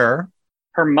there.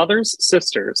 Her mother's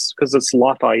sisters, because it's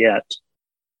Lafayette.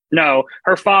 No,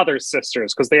 her father's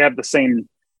sisters, because they have the same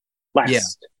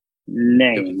last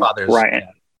name. Right.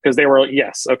 Because they were,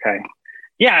 yes, okay.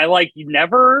 Yeah, like you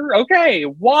never, okay,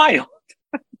 wild.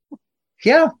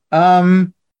 Yeah. I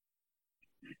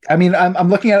mean, I'm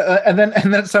looking at and then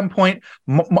at some point,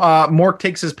 Mork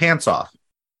takes his pants off.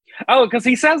 Oh, because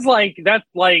he says like that,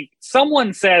 like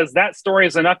someone says that story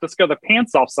is enough to scare the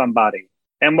pants off somebody.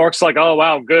 And Mork's like, oh,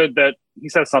 wow, good that he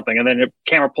says something. And then the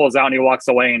camera pulls out and he walks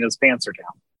away and his pants are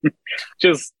down.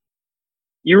 Just,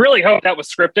 you really hope that was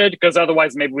scripted, because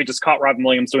otherwise maybe we just caught Robin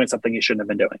Williams doing something he shouldn't have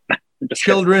been doing.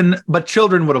 Children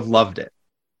would have loved it.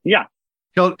 Yeah.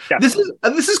 This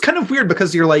is kind of weird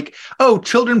because you're like, oh,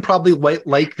 children probably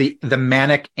like the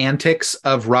manic antics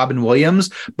of Robin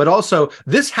Williams, but also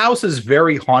this house is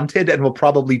very haunted and will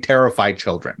probably terrify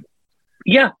children.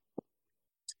 Yeah.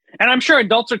 And I'm sure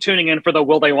adults are tuning in for the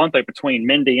will they won't they between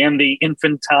Mindy and the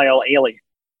infantile alien.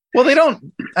 Well, they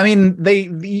don't. I mean,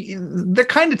 they're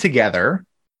kind of together.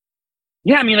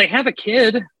 Yeah, I mean, they have a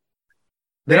kid.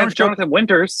 They don't show Jonathan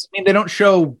Winters. I mean, they don't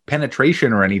show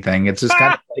penetration or anything. It's just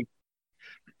kind of like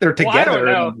they're together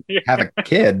and have a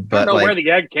kid. But I don't know where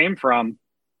the egg came from.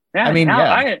 Yeah, I mean,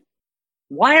 why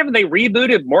haven't they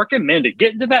rebooted Mork and Mindy?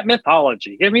 Get into that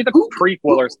mythology. Give me the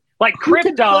prequelers. Like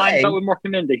Krypton, but with Mork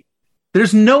and Mindy.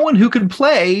 There's no one who can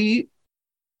play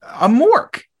a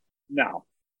Mork. No.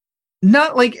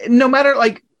 Not like, no matter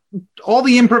like all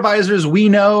the improvisers we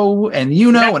know and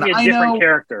you know and I know. Different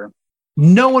character.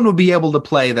 No one would be able to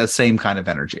play that same kind of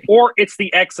energy. Or it's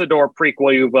the Exodore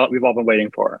prequel we've all been waiting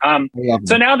for.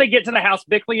 So now they get to the house.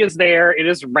 Bickley is there. It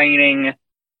is raining.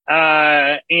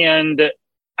 Bickley's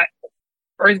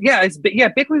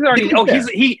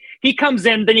already. He comes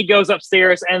in, then he goes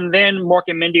upstairs, and then Mork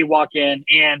and Mindy walk in,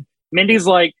 and Mindy's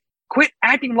like, "Quit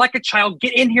acting like a child.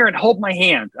 Get in here and hold my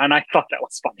hand." And I thought that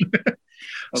was funny.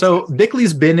 So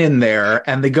Bickley's been in there,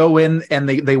 and they go in, and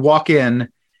they walk in,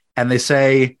 and they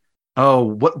say, "Oh,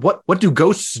 what do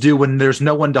ghosts do when there's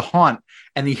no one to haunt?"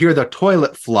 And you hear the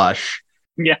toilet flush.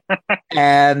 Yeah.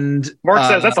 And Mork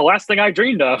says, "That's the last thing I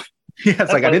dreamed of." Yeah,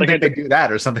 it's like, I didn't think they'd do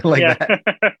that or something like that.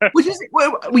 Which is,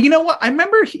 well, you know what? I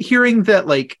remember hearing that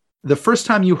like the first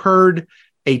time you heard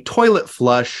a toilet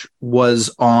flush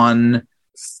was on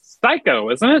Psycho,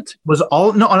 isn't it? Was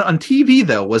all on TV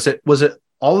though? Was it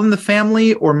All in the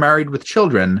Family or Married with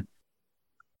Children?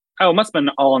 Oh, it must have been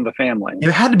All in the Family.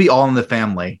 It had to be All in the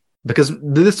Family. because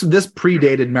this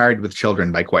predated Married with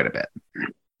Children by quite a bit.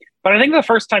 But I think the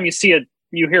first time you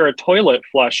hear a toilet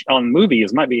flush on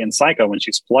movies might be in Psycho when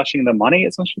she's flushing the money.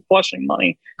 Isn't she flushing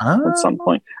money at some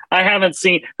point? I haven't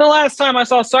seen the last time I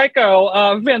saw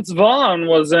Psycho. Vince Vaughn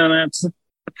was in it.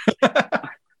 I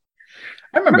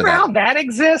remember that. How that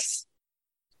exists.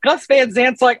 Gus Van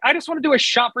Sant's like, I just want to do a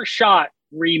shot-for-shot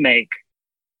remake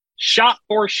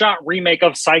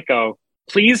of Psycho.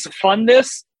 Please fund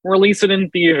this, release it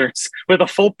in theaters with a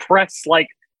full press like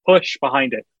push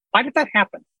behind it. Why did that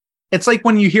happen? It's like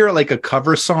when you hear like a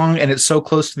cover song and it's so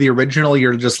close to the original,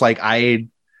 you're just like,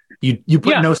 you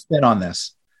put no spin on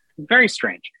this. Very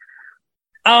strange.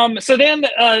 So then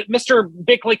Mr.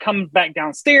 Bickley comes back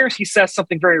downstairs. He says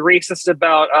something very racist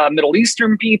about Middle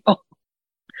Eastern people.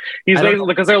 He's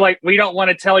because they're like, we don't want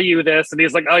to tell you this. And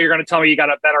he's like, oh, you're going to tell me you got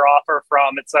a better offer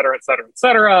from, et cetera, et cetera, et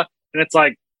cetera. And it's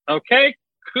like, okay,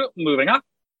 cool, moving on.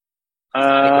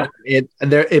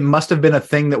 It must have been a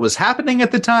thing that was happening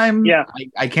at the time. Yeah.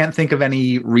 I can't think of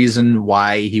any reason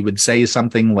why he would say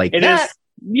something like that.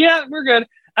 Yeah, we're good.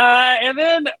 And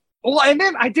then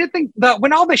I did think that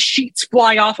when all the sheets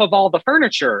fly off of all the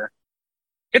furniture,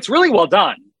 it's really well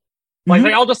done. Like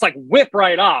they all just like whip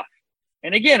right off.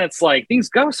 And again, it's like, these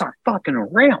ghosts aren't fucking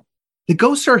around. The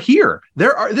ghosts are here.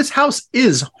 This house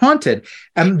is haunted.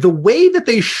 And the way that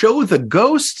they show the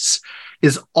ghosts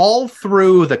is all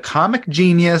through the comic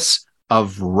genius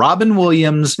of Robin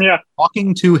Williams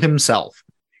talking to himself.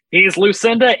 He's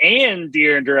Lucinda and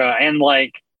Deirdre. And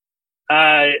like,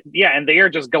 and they are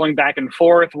just going back and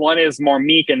forth. One is more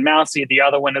meek and mousy. The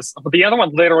other one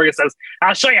literally says,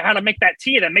 I'll show you how to make that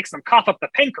tea that makes them cough up the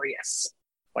pancreas.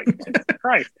 Like,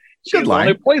 Christ. She's the one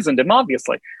who poisoned him,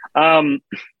 obviously. And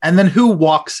then who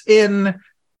walks in?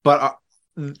 But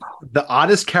the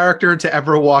oddest character to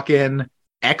ever walk in,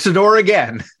 Exidor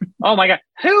again. Oh my God.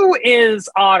 Who is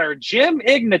odder, Jim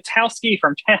Ignatowski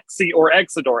from Taxi or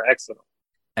Exidor?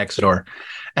 Exidor.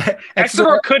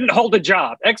 Exidor couldn't hold a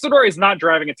job. Exidor is not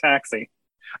driving a taxi.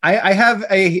 I have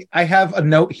a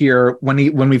note here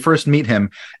when we first meet him.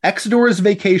 Exidor is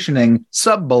vacationing.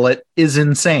 Sub-bullet is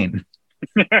insane.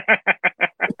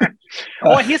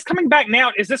 Well, he's coming back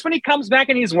now. Is this when he comes back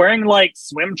and he's wearing like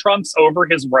swim trunks over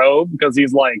his robe? Because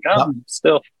he's like,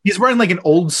 still. He's wearing like an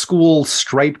old school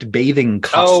striped bathing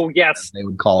costume. Oh, yes. They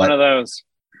would call one of those.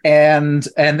 And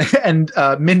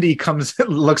Mindy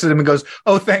looks at him and goes,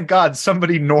 oh, thank God,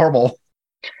 somebody normal.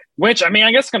 Which, I mean,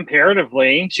 I guess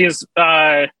comparatively, she's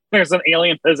there's an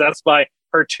alien possessed by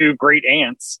her two great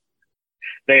aunts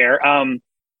there.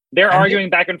 They're arguing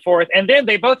back and forth, and then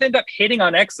they both end up hitting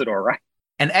on Exidor, right?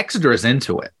 And Exidor is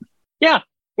into it. Yeah,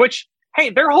 which, hey,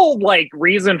 their whole like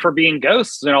reason for being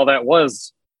ghosts and all that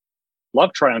was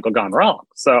love triangle gone wrong.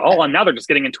 So, and now they're just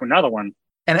getting into another one.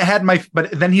 And it had but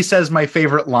then he says my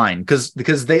favorite line because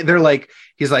they're like,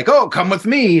 he's like, oh, come with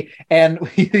me. And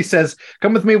he says,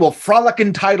 come with me. We'll frolic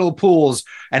in tidal pools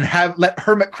and let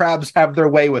hermit crabs have their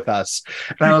way with us.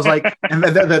 And I was like, and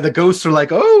the ghosts are like,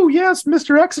 oh, yes,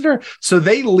 Mr. Exidor. So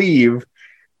they leave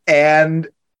and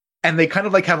they kind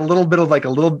of like have a little bit of like a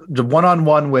little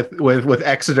one-on-one with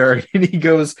Exidor. And he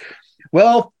goes,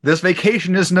 well, this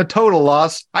vacation isn't a total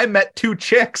loss. I met two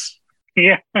chicks.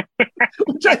 Yeah.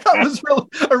 Which I thought was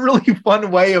a really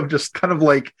fun way of just kind of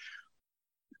like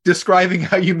describing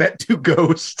how you met two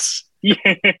ghosts. Yeah.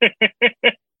 I like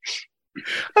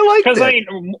that. Because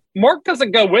Mork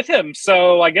doesn't go with him,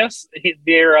 so I guess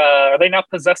they're are they not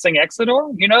possessing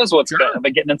Exidor? Who knows what's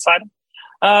getting inside him?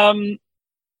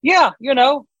 Yeah, you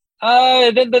know.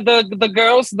 Then the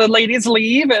girls, the ladies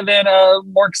leave, and then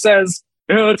Mork says,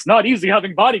 "It's not easy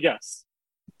having body guests."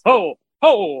 Oh.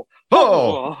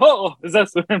 Is that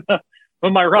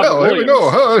my Robin Williams? Here we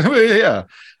go. Yeah.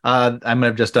 I might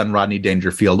have just done Rodney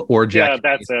Dangerfield or Jack. Yeah,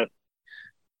 that's it.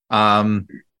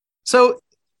 So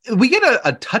we get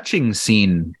a touching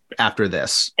scene after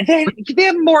this. And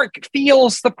then Mork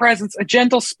feels the presence, a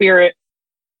gentle spirit.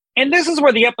 And this is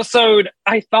where the episode,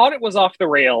 I thought it was off the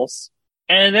rails.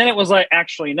 And then it was like,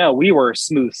 actually, no, we were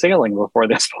smooth sailing before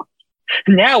this one.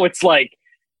 Now it's like,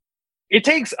 it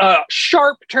takes a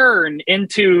sharp turn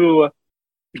into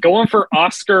going for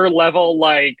Oscar level,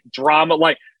 like drama.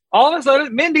 Like all of a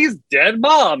sudden, Mindy's dead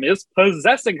mom is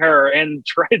possessing her and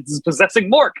is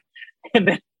possessing Mork, and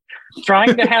then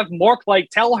trying to have Mork like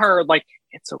tell her like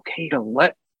it's okay to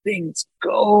let things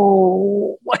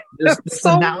go. Like, this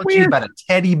so analogy weird. About a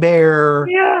teddy bear.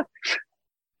 Yeah,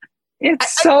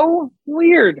 it's so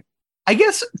weird. I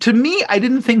guess to me, I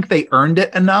didn't think they earned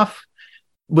it enough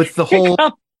with the whole.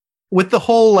 With the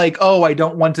whole like, oh, I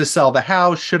don't want to sell the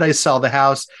house. Should I sell the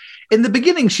house? In the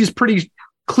beginning, she's pretty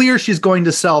clear she's going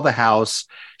to sell the house.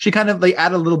 She kind of, they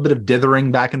add a little bit of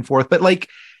dithering back and forth, but like,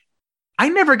 I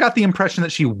never got the impression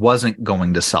that she wasn't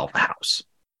going to sell the house.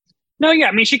 No, yeah,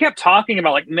 I mean, she kept talking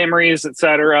about like memories,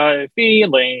 etc.,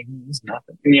 feelings,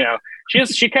 nothing. You know,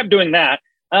 she kept doing that.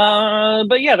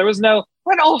 But yeah, there was no.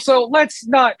 But also, let's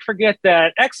not forget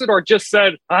that Exedor just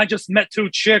said, "I just met two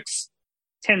chicks."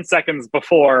 10 seconds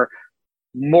before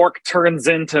Mork turns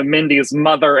into Mindy's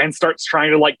mother and starts trying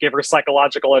to like give her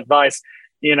psychological advice.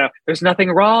 You know, there's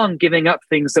nothing wrong giving up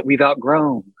things that we've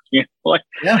outgrown. You know, like,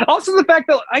 yeah. Also the fact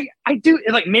that I do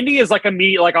like Mindy is like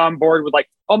immediately like on board with like,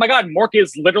 oh my God, Mork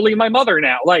is literally my mother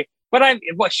now. Like, but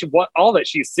what all that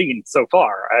she's seen so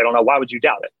far, I don't know. Why would you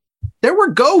doubt it? There were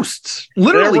ghosts,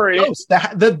 literally ghosts.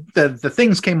 The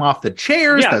things came off the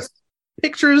chairs. Yeah. The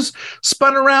pictures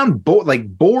spun around. Like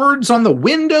boards on the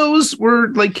windows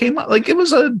were like came up. Like it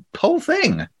was a whole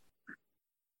thing.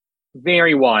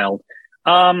 Very wild.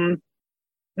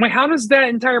 Wait, how does that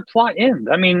entire plot end?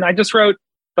 I mean, I just wrote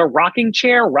the rocking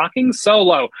chair rocking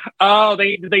solo. Oh,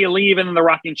 they leave and then the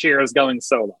rocking chair is going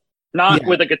solo, not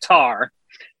with a guitar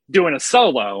doing a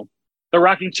solo. The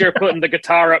rocking chair putting the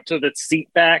guitar up to the seat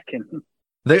back, and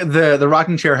the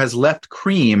rocking chair has left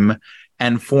Cream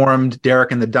and formed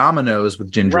Derek and the Dominoes with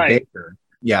Ginger Baker.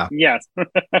 Yeah. Yes.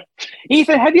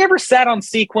 Ethan, have you ever sat on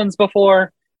sequins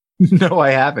before? No, I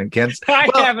haven't. I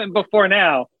haven't before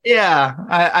now. Yeah,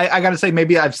 I got to say,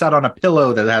 maybe I've sat on a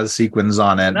pillow that has sequins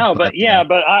on it. No, but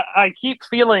I keep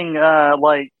feeling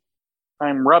like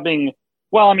I'm rubbing.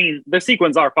 Well, I mean, the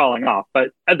sequins are falling off, but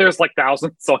there's like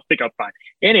thousands, so I think I'm fine.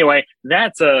 Anyway,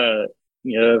 that's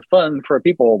fun for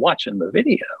people watching the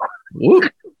video.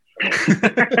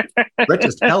 Brett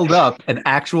just held up an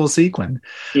actual sequin.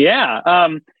 Yeah.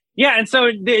 Yeah, and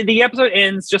so the episode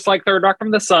ends just like Third Rock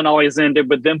from the Sun always ended,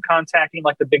 with them contacting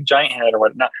like the big giant head or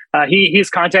whatnot. He's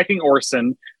contacting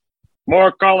Orson.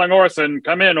 More calling Orson.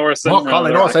 Come in, Orson. More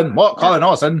calling Orson. More calling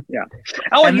Orson. Yeah.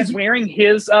 Oh, and he's wearing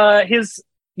his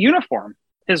uniform,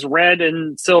 his red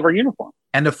and silver uniform,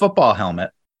 and a football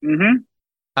helmet. Mm-hmm.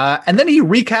 And then he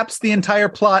recaps the entire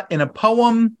plot in a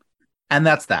poem, and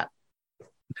that's that.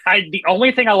 The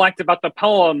only thing I liked about the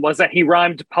poem was that he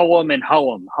rhymed poem and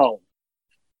home.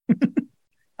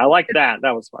 I like that.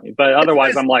 That was funny. But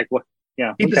otherwise, I'm like, what?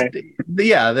 Yeah. Okay.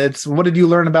 That's what did you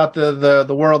learn about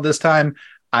the world this time?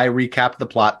 I recapped the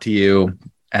plot to you,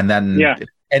 and then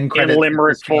in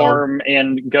limerick form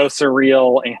and go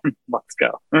surreal and let's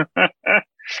go.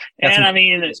 And I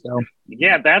mean,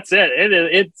 that's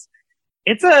it.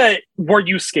 It's were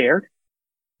you scared?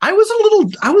 I was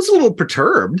a little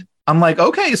perturbed. I'm like,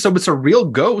 okay, so it's a real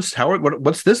ghost.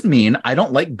 What's this mean? I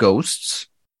don't like ghosts.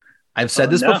 I've said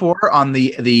this before on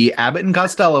the Abbott and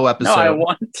Costello episode. No, I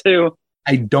want to.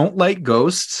 I don't like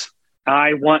ghosts.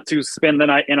 I want to spend the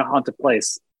night in a haunted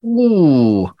place.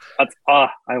 Ooh. I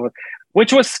would.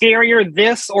 Which was scarier,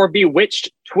 this or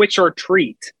Bewitched, Twitch or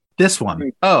Treat? This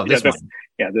one. Oh, this one.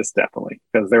 Yeah, this definitely.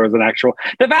 Because there was an actual...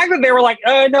 The fact that they were like,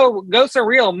 no, ghosts are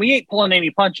real and we ain't pulling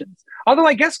any punches. Although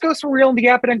I guess ghosts were real in the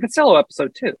Abbott and Costello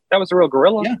episode too. That was a real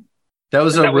gorilla. Yeah. That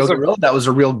was a real gorilla. That was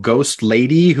a real ghost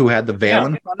lady who had the veil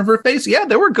in front of her face. Yeah,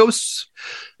 there were ghosts.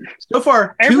 So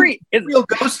far, two real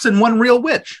ghosts and one real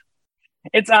witch.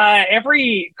 It's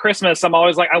every Christmas, I'm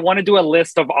always like, I want to do a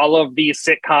list of all of these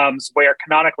sitcoms where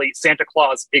canonically Santa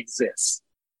Claus exists.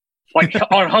 Like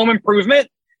on Home Improvement,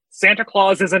 Santa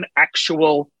Claus is an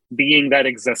actual being that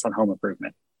exists on Home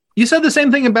Improvement. You said the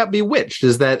same thing about Bewitched.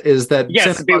 Is that yes,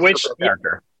 Santa Bewitched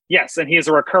character? Yes, and he's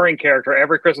a recurring character.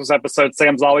 Every Christmas episode,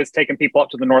 Sam's always taking people up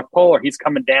to the North Pole, or he's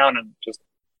coming down and just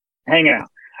hanging out.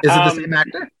 Is it the same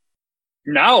actor?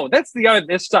 No, that's the other.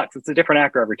 This sucks. It's a different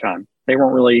actor every time. They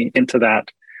weren't really into that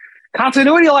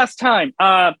continuity last time.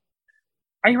 Are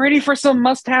you ready for some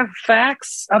must-have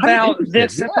facts about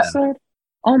this episode?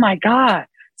 Oh my god!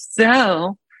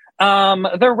 So,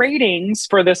 the ratings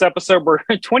for this episode were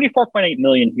 24.8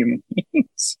 million human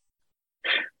beings,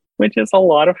 which is a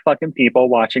lot of fucking people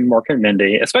watching Mork and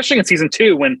Mindy, especially in season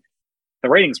 2 when the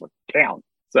ratings were down.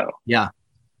 So yeah,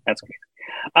 that's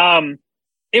weird.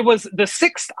 It was the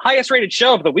 6th highest rated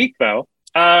show of the week, though.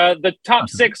 The top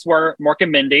 6 were Mork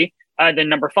and Mindy. Then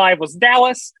number 5 was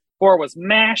Dallas. 4 was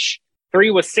MASH.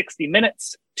 3 was 60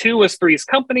 Minutes. 2 was Three's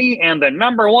Company. And the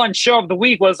number 1 show of the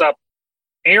week was a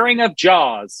airing of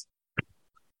Jaws.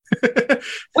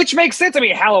 Which makes sense. I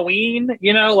mean, Halloween,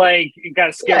 like you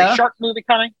got a scary shark movie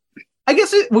coming. I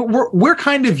guess we're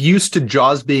kind of used to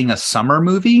Jaws being a summer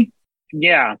movie.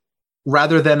 Yeah.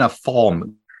 Rather than a fall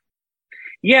movie.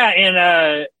 Yeah,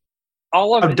 and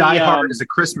all of Die Hard is a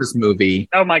Christmas movie.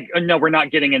 Oh my! No, we're not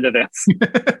getting into this.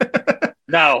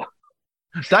 No,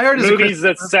 Die Hard is movies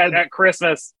that's set at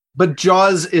Christmas. But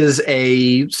Jaws is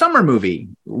a summer movie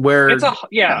where It's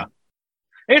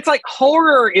like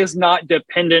horror is not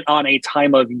dependent on a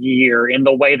time of year in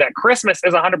the way that Christmas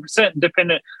is 100%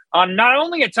 dependent on not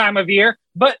only a time of year,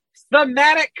 but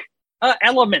thematic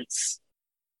elements.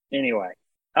 Anyway,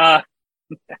 I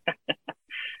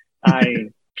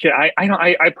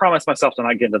promise myself to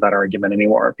not get into that argument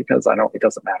anymore because it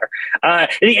doesn't matter.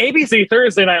 The ABC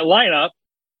Thursday night lineup,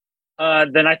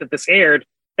 the night that this aired,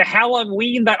 the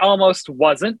Halloween That Almost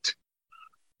Wasn't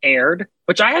aired,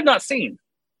 which I had not seen.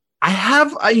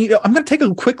 I'm going to take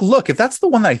a quick look if that's the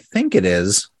one that I think it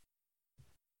is.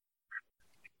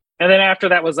 And then after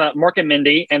that was Mork and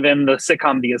Mindy, and then the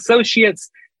sitcom The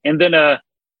Associates, and then a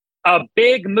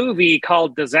big movie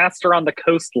called Disaster on the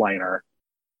Coastliner.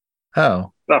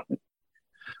 Oh.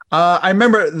 I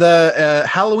remember the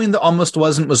Halloween That Almost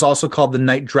Wasn't was also called The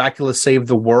Night Dracula Saved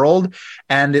the World,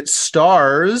 and it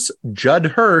stars Judd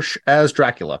Hirsch as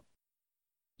Dracula.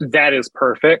 That is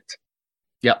perfect.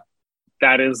 Yep.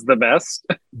 That is the best.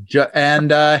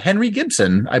 And Henry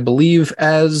Gibson, I believe,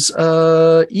 as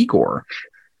Igor.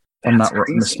 If I'm not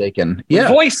mistaken. Yeah.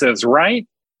 Voices, right?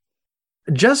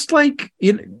 Just like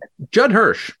Judd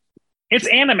Hirsch. It's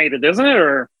animated, isn't it?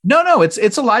 Or no, it's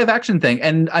a live action thing.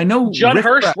 And I know Judd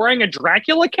Hirsch wearing a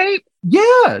Dracula cape?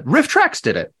 Yeah, RiffTrax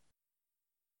did it.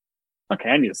 Okay,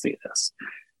 I need to see this.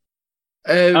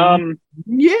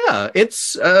 Yeah,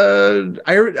 it's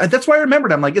that's why I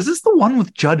remembered. I'm like, is this the one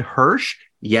with Judd Hirsch?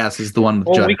 Yes, it's the one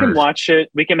with Judd Hirsch. We can watch it.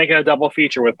 We can make it a double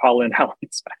feature with Paul and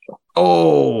Halloween special.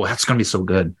 Oh, that's gonna be so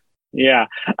good. Yeah.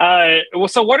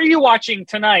 So what are you watching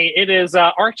tonight? It is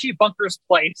Archie Bunker's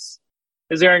Place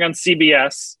is airing on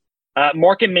CBS.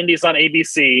 Mork and Mindy's on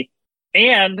ABC,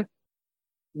 and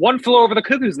One Flew Over the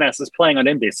Cuckoo's Nest is playing on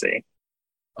NBC.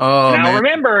 Oh, now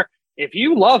remember, if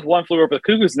you love One Flew Over the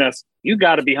Cuckoo's Nest, you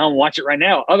got to be home and watch it right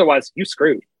now. Otherwise, you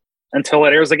screwed until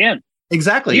it airs again.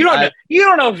 Exactly. You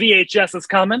don't know VHS is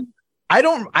coming. I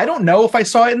don't know if I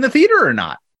saw it in the theater or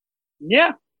not.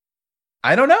 Yeah.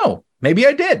 I don't know. Maybe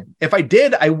I did. If I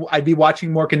did, I'd be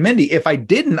watching Mork and Mindy. If I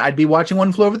didn't, I'd be watching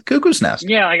One Flew Over the Cuckoo's Nest.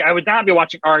 Yeah, I would not be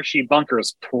watching Archie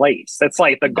Bunker's Place. That's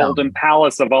like the Golden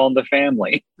Palace of All in the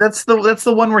Family. That's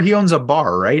the one where he owns a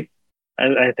bar, right?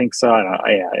 I think so.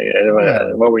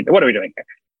 What are we doing here?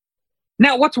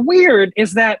 Now, what's weird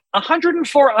is that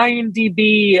 104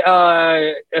 IMDb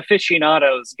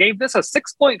aficionados gave this a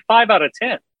 6.5 out of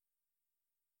 10.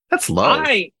 That's low.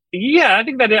 I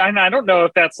think that. I don't know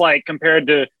if that's like compared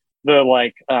to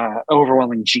the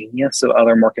overwhelming genius of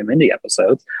other Mork and Mindy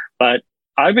episodes, but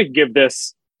I would give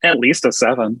this at least a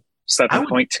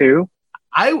 7.2.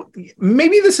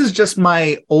 Maybe this is just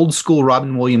my old school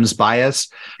Robin Williams bias,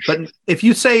 but if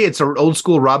you say it's an old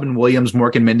school Robin Williams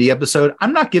Mork and Mindy episode,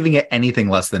 I'm not giving it anything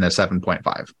less than a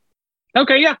 7.5.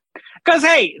 Okay, yeah, because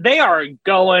hey, they are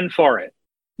going for it.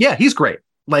 Yeah, he's great.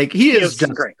 Like he is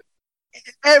just great.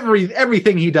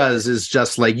 Everything he does is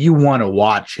just like you want to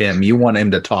watch him. You want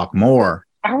him to talk more.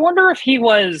 I wonder if he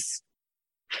was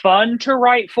fun to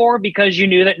write for because you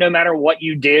knew that no matter what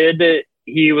you did,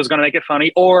 he was going to make it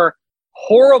funny, or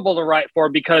horrible to write for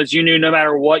because you knew no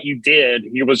matter what you did,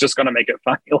 he was just going to make it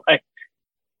funny. Like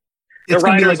the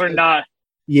writers are not.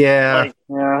 Yeah.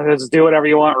 Just do whatever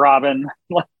you want, Robin.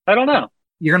 I don't know.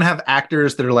 You're going to have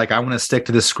actors that are like, I want to stick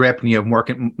to the script. And you have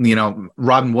Mork,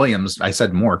 Robin Williams. I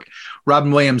said Mork.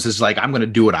 Robin Williams is like, I'm going to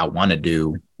do what I want to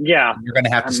do. Yeah. You're going to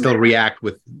have to still react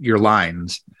with your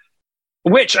lines.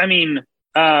 Which, I mean,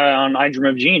 on I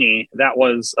Dream of Jeannie, that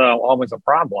was always a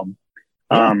problem.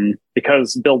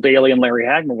 Because Bill Daly and Larry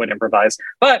Hagman would improvise.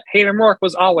 But Hayden Mork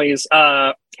was always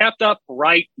kept up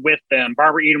right with them.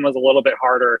 Barbara Eden was a little bit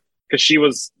harder because she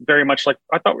was very much like,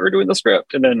 I thought we were doing the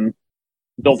script. And then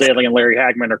Bill Daly and Larry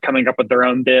Hagman are coming up with their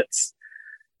own bits.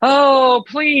 Oh,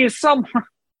 please, someone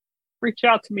reach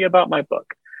out to me about my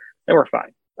book. They were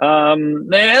fine.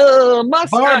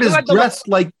 Barb is dressed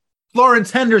like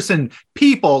Florence Henderson.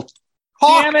 People,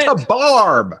 talk to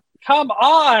Barb. Come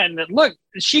on. Look,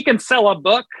 she can sell a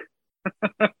book.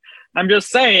 I'm just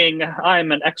saying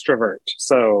I'm an extrovert.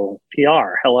 So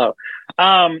PR, hello.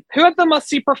 Who had the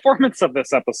must-see performance of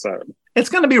this episode? It's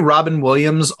going to be Robin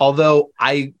Williams, although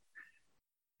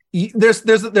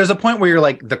there's a point where you're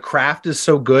like, the craft is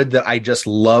so good that I just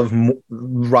love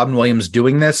Robin Williams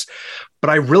doing this.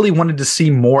 But I really wanted to see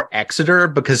more Exeter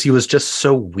because he was just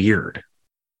so weird.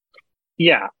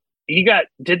 Yeah.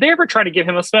 Did they ever try to give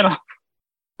him a spinoff?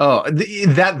 Oh,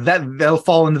 that they'll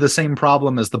fall into the same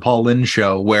problem as the Paul Lynde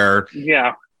show, where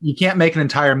you can't make an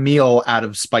entire meal out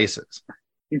of spices.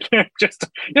 You can't just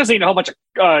eat a whole bunch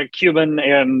of cumin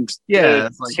and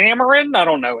tamarind. I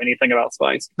don't know anything about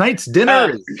spice. Tonight's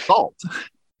dinner is salt.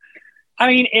 I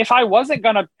mean, if I wasn't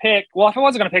going to pick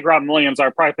Robin Williams,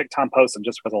 I'd probably pick Tom Poston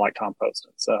just because I like Tom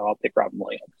Poston. So I'll pick Robin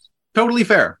Williams. Totally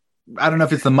fair. I don't know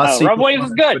if it's the must see. Robin Williams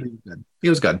was good. He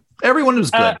was good. Everyone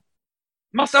was good.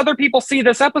 Most other people see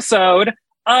this episode.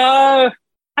 I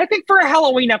think for a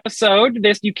Halloween episode,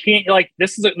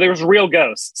 there's real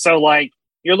ghosts. So like,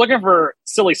 you're looking for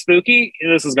silly spooky,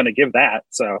 this is going to give that.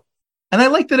 So, and I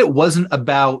like that it wasn't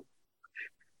about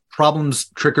problems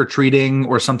trick-or-treating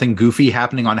or something goofy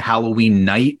happening on Halloween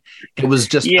night. It was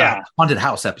just a haunted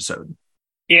house episode.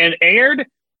 And aired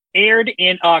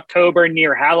in October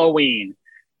near Halloween.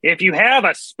 If you have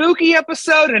a spooky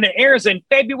episode and it airs in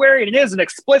February and it isn't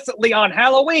explicitly on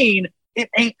Halloween, it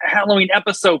ain't a Halloween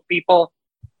episode, people.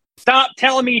 Stop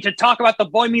telling me to talk about the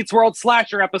Boy Meets World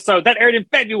slasher episode that aired in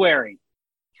February.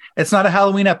 It's not a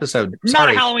Halloween episode. Not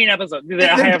a Halloween episode.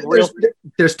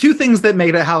 There's two things that make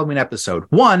it a Halloween episode.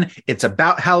 One, it's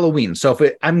about Halloween. So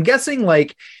I'm guessing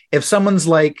like if someone's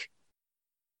like,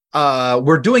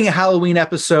 we're doing a Halloween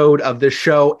episode of this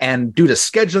show and due to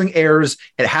scheduling errors,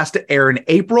 it has to air in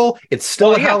April. It's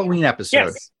still a Halloween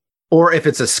episode. Yes. Or if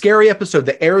it's a scary episode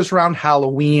that airs around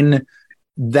Halloween,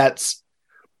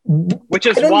 which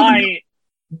is why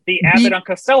the Abbott and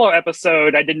Costello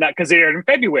episode, I did not, because it aired in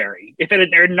February. If it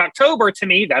had aired in October, to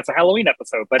me, that's a Halloween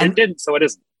episode, but it didn't, so it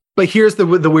isn't. But here's the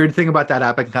weird thing about that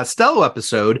Abbott and Costello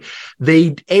episode.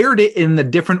 They aired it in the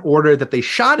different order that they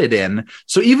shot it in.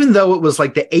 So even though it was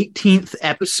like the 18th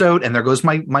episode, and there goes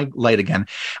my light again,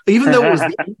 even though it was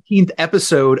the 18th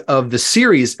episode of the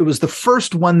series, it was the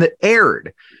first one that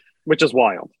aired. Which is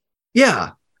wild.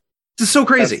 Yeah. It's so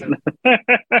crazy.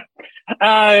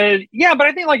 Yeah, but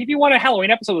I think like if you want a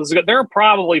Halloween episode, there are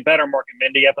probably better Mork and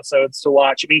Mindy episodes to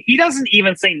watch. I mean, he doesn't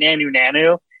even say Nanu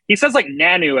Nanu. He says like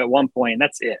Nanu at one point, and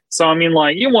that's it. So I mean,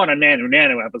 like, you want a Nanu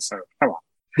Nanu episode? Come on.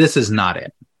 This is not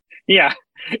it. Yeah,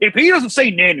 if he doesn't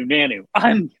say Nanu Nanu,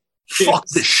 fuck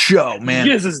the show, man.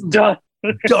 This is done.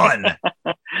 Done.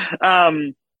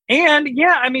 And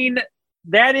yeah, I mean,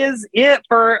 that is it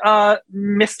for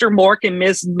Mr. Mork and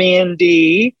Miss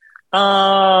Mindy.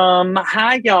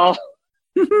 Hi, y'all.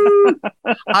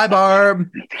 Hi, Barb.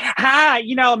 Hi.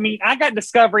 I got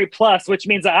Discovery Plus, which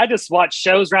means that I just watch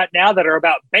shows right now that are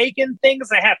about bacon things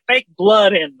that have fake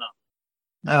blood in them.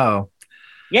 Oh.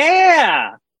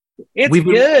 Yeah. It's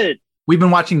good. We've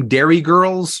been watching Dairy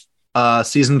Girls,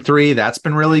 season 3. That's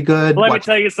been really good. Let me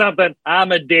tell you something.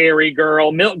 I'm a dairy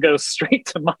girl. Milk goes straight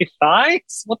to my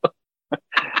thighs. What the?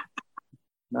 I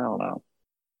don't know.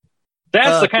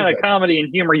 That's the kind of comedy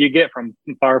and humor you get from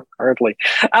Barb Hartley.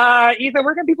 Ethan,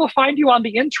 where can people find you on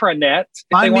the intranet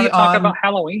if they want to talk about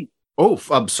Halloween? Oh,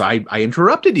 I'm sorry, I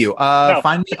interrupted you. No.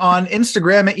 Find me on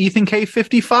Instagram at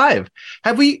EthanK55.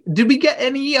 Did we get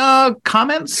any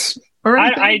comments or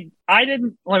anything? I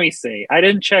didn't. Let me see. I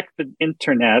didn't check the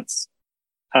internets.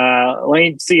 Let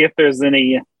me see if there's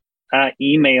any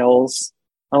emails.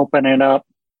 Open it up.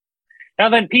 Now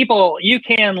then, people, you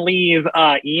can leave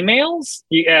emails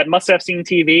at Must Have Seen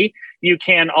TV. You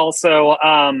can also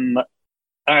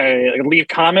leave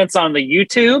comments on the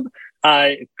YouTube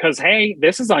because, hey,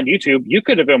 this is on YouTube. You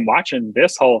could have been watching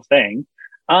this whole thing.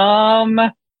 I'm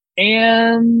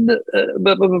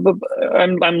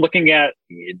looking at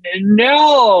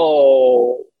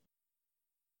no.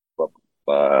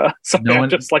 I'm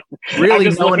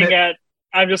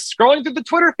just scrolling through the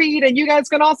Twitter feed, and you guys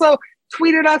can also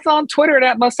tweet at us on Twitter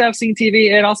at Must Have Seen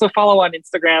TV, and also follow on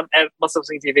Instagram at Must Have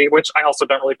Seen TV, which I also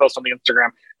don't really post on the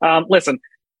Instagram. Listen,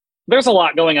 there's a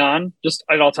lot going on just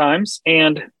at all times,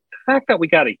 and the fact that we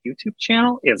got a YouTube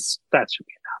channel that should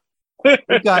be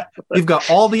enough. We've got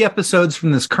all the episodes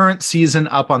from this current season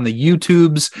up on the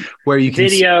YouTubes where you can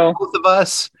see both of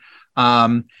us.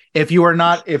 If you are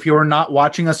not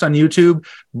watching us on YouTube,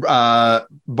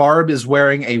 Barb is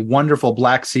wearing a wonderful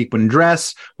black sequin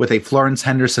dress with a Florence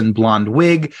Henderson blonde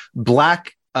wig,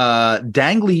 black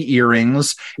dangly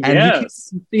earrings, and you can't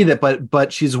see that,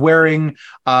 but she's wearing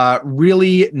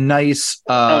really nice.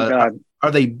 Are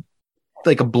they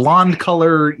like a blonde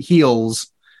color heels?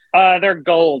 They're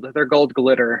gold. They're gold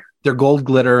glitter. They're gold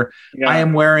glitter. Yeah. I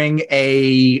am wearing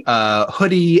a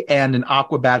hoodie and an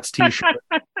Aquabats t-shirt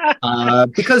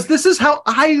because this is how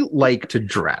I like to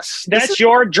dress. That's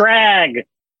your drag.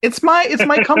 It's my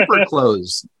comfort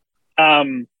clothes. I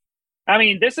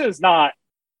mean, this is not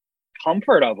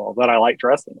comfortable that I like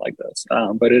dressing like this,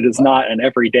 but it is not an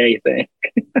everyday thing.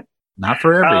 Not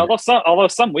for everyone. Although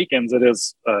some weekends it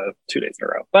is 2 days in a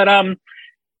row. But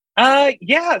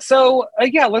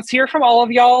let's hear from all of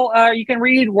y'all. You can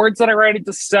read words that I write at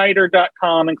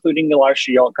Decider.com, including a lot of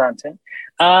She-Hulk content.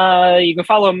 You can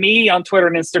follow me on Twitter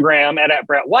and Instagram at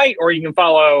Brett White, or you can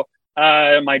follow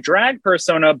my drag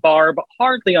persona, Barb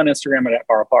Hardly, on Instagram at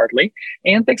Barb Hardly.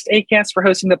 And thanks to Acast for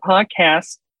hosting the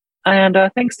podcast. And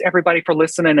thanks to everybody for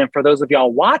listening, and for those of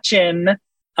y'all watching.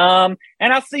 And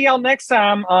I'll see y'all next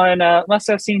time on Must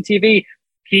Have Seen TV.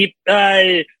 Keep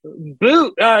give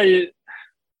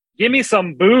me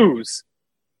some booze.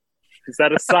 Is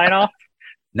that a sign off?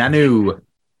 Nanu.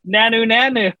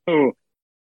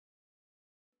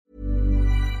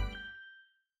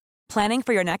 Planning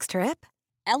for your next trip?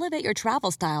 Elevate your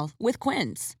travel style with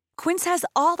Quince. Quince has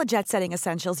all the jet-setting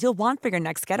essentials you'll want for your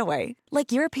next getaway,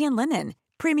 like European linen,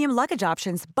 premium luggage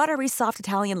options, buttery soft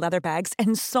Italian leather bags,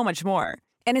 and so much more.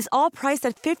 And is all priced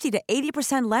at 50 to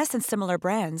 80% less than similar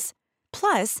brands.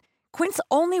 Plus, Quince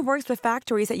only works with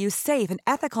factories that use safe and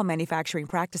ethical manufacturing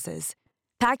practices.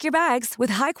 Pack your bags with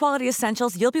high-quality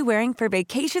essentials you'll be wearing for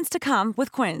vacations to come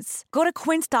with Quince. Go to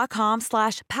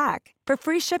quince.com/pack for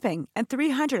free shipping and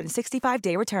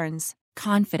 365-day returns.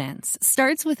 Confidence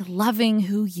starts with loving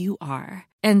who you are.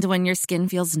 And when your skin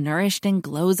feels nourished and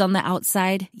glows on the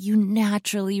outside, you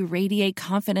naturally radiate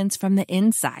confidence from the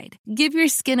inside. Give your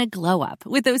skin a glow up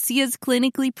with Osea's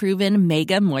clinically proven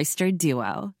Mega Moisture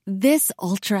Duo. This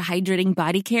ultra-hydrating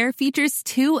body care features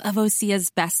 2 of Osea's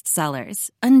best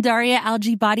sellers, Undaria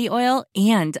Algae Body Oil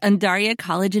and Undaria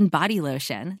Collagen Body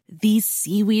Lotion. These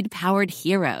seaweed-powered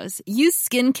heroes use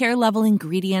skincare-level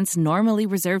ingredients normally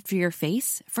reserved for your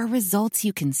face for results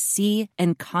you can see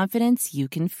and confidence you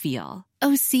can feel.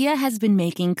 Osea has been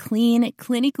making clean,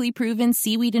 clinically proven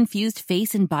seaweed-infused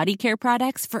face and body care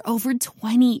products for over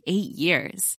 28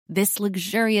 years. This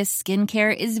luxurious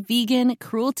skincare is vegan,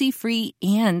 cruelty-free,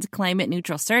 and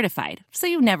climate-neutral certified, so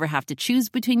you never have to choose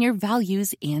between your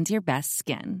values and your best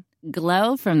skin.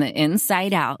 Glow from the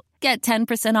inside out. Get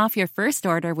 10% off your first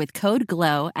order with code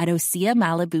GLOW at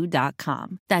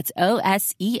OseaMalibu.com. That's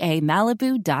OSEA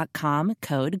Malibu.com,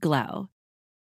 code GLOW.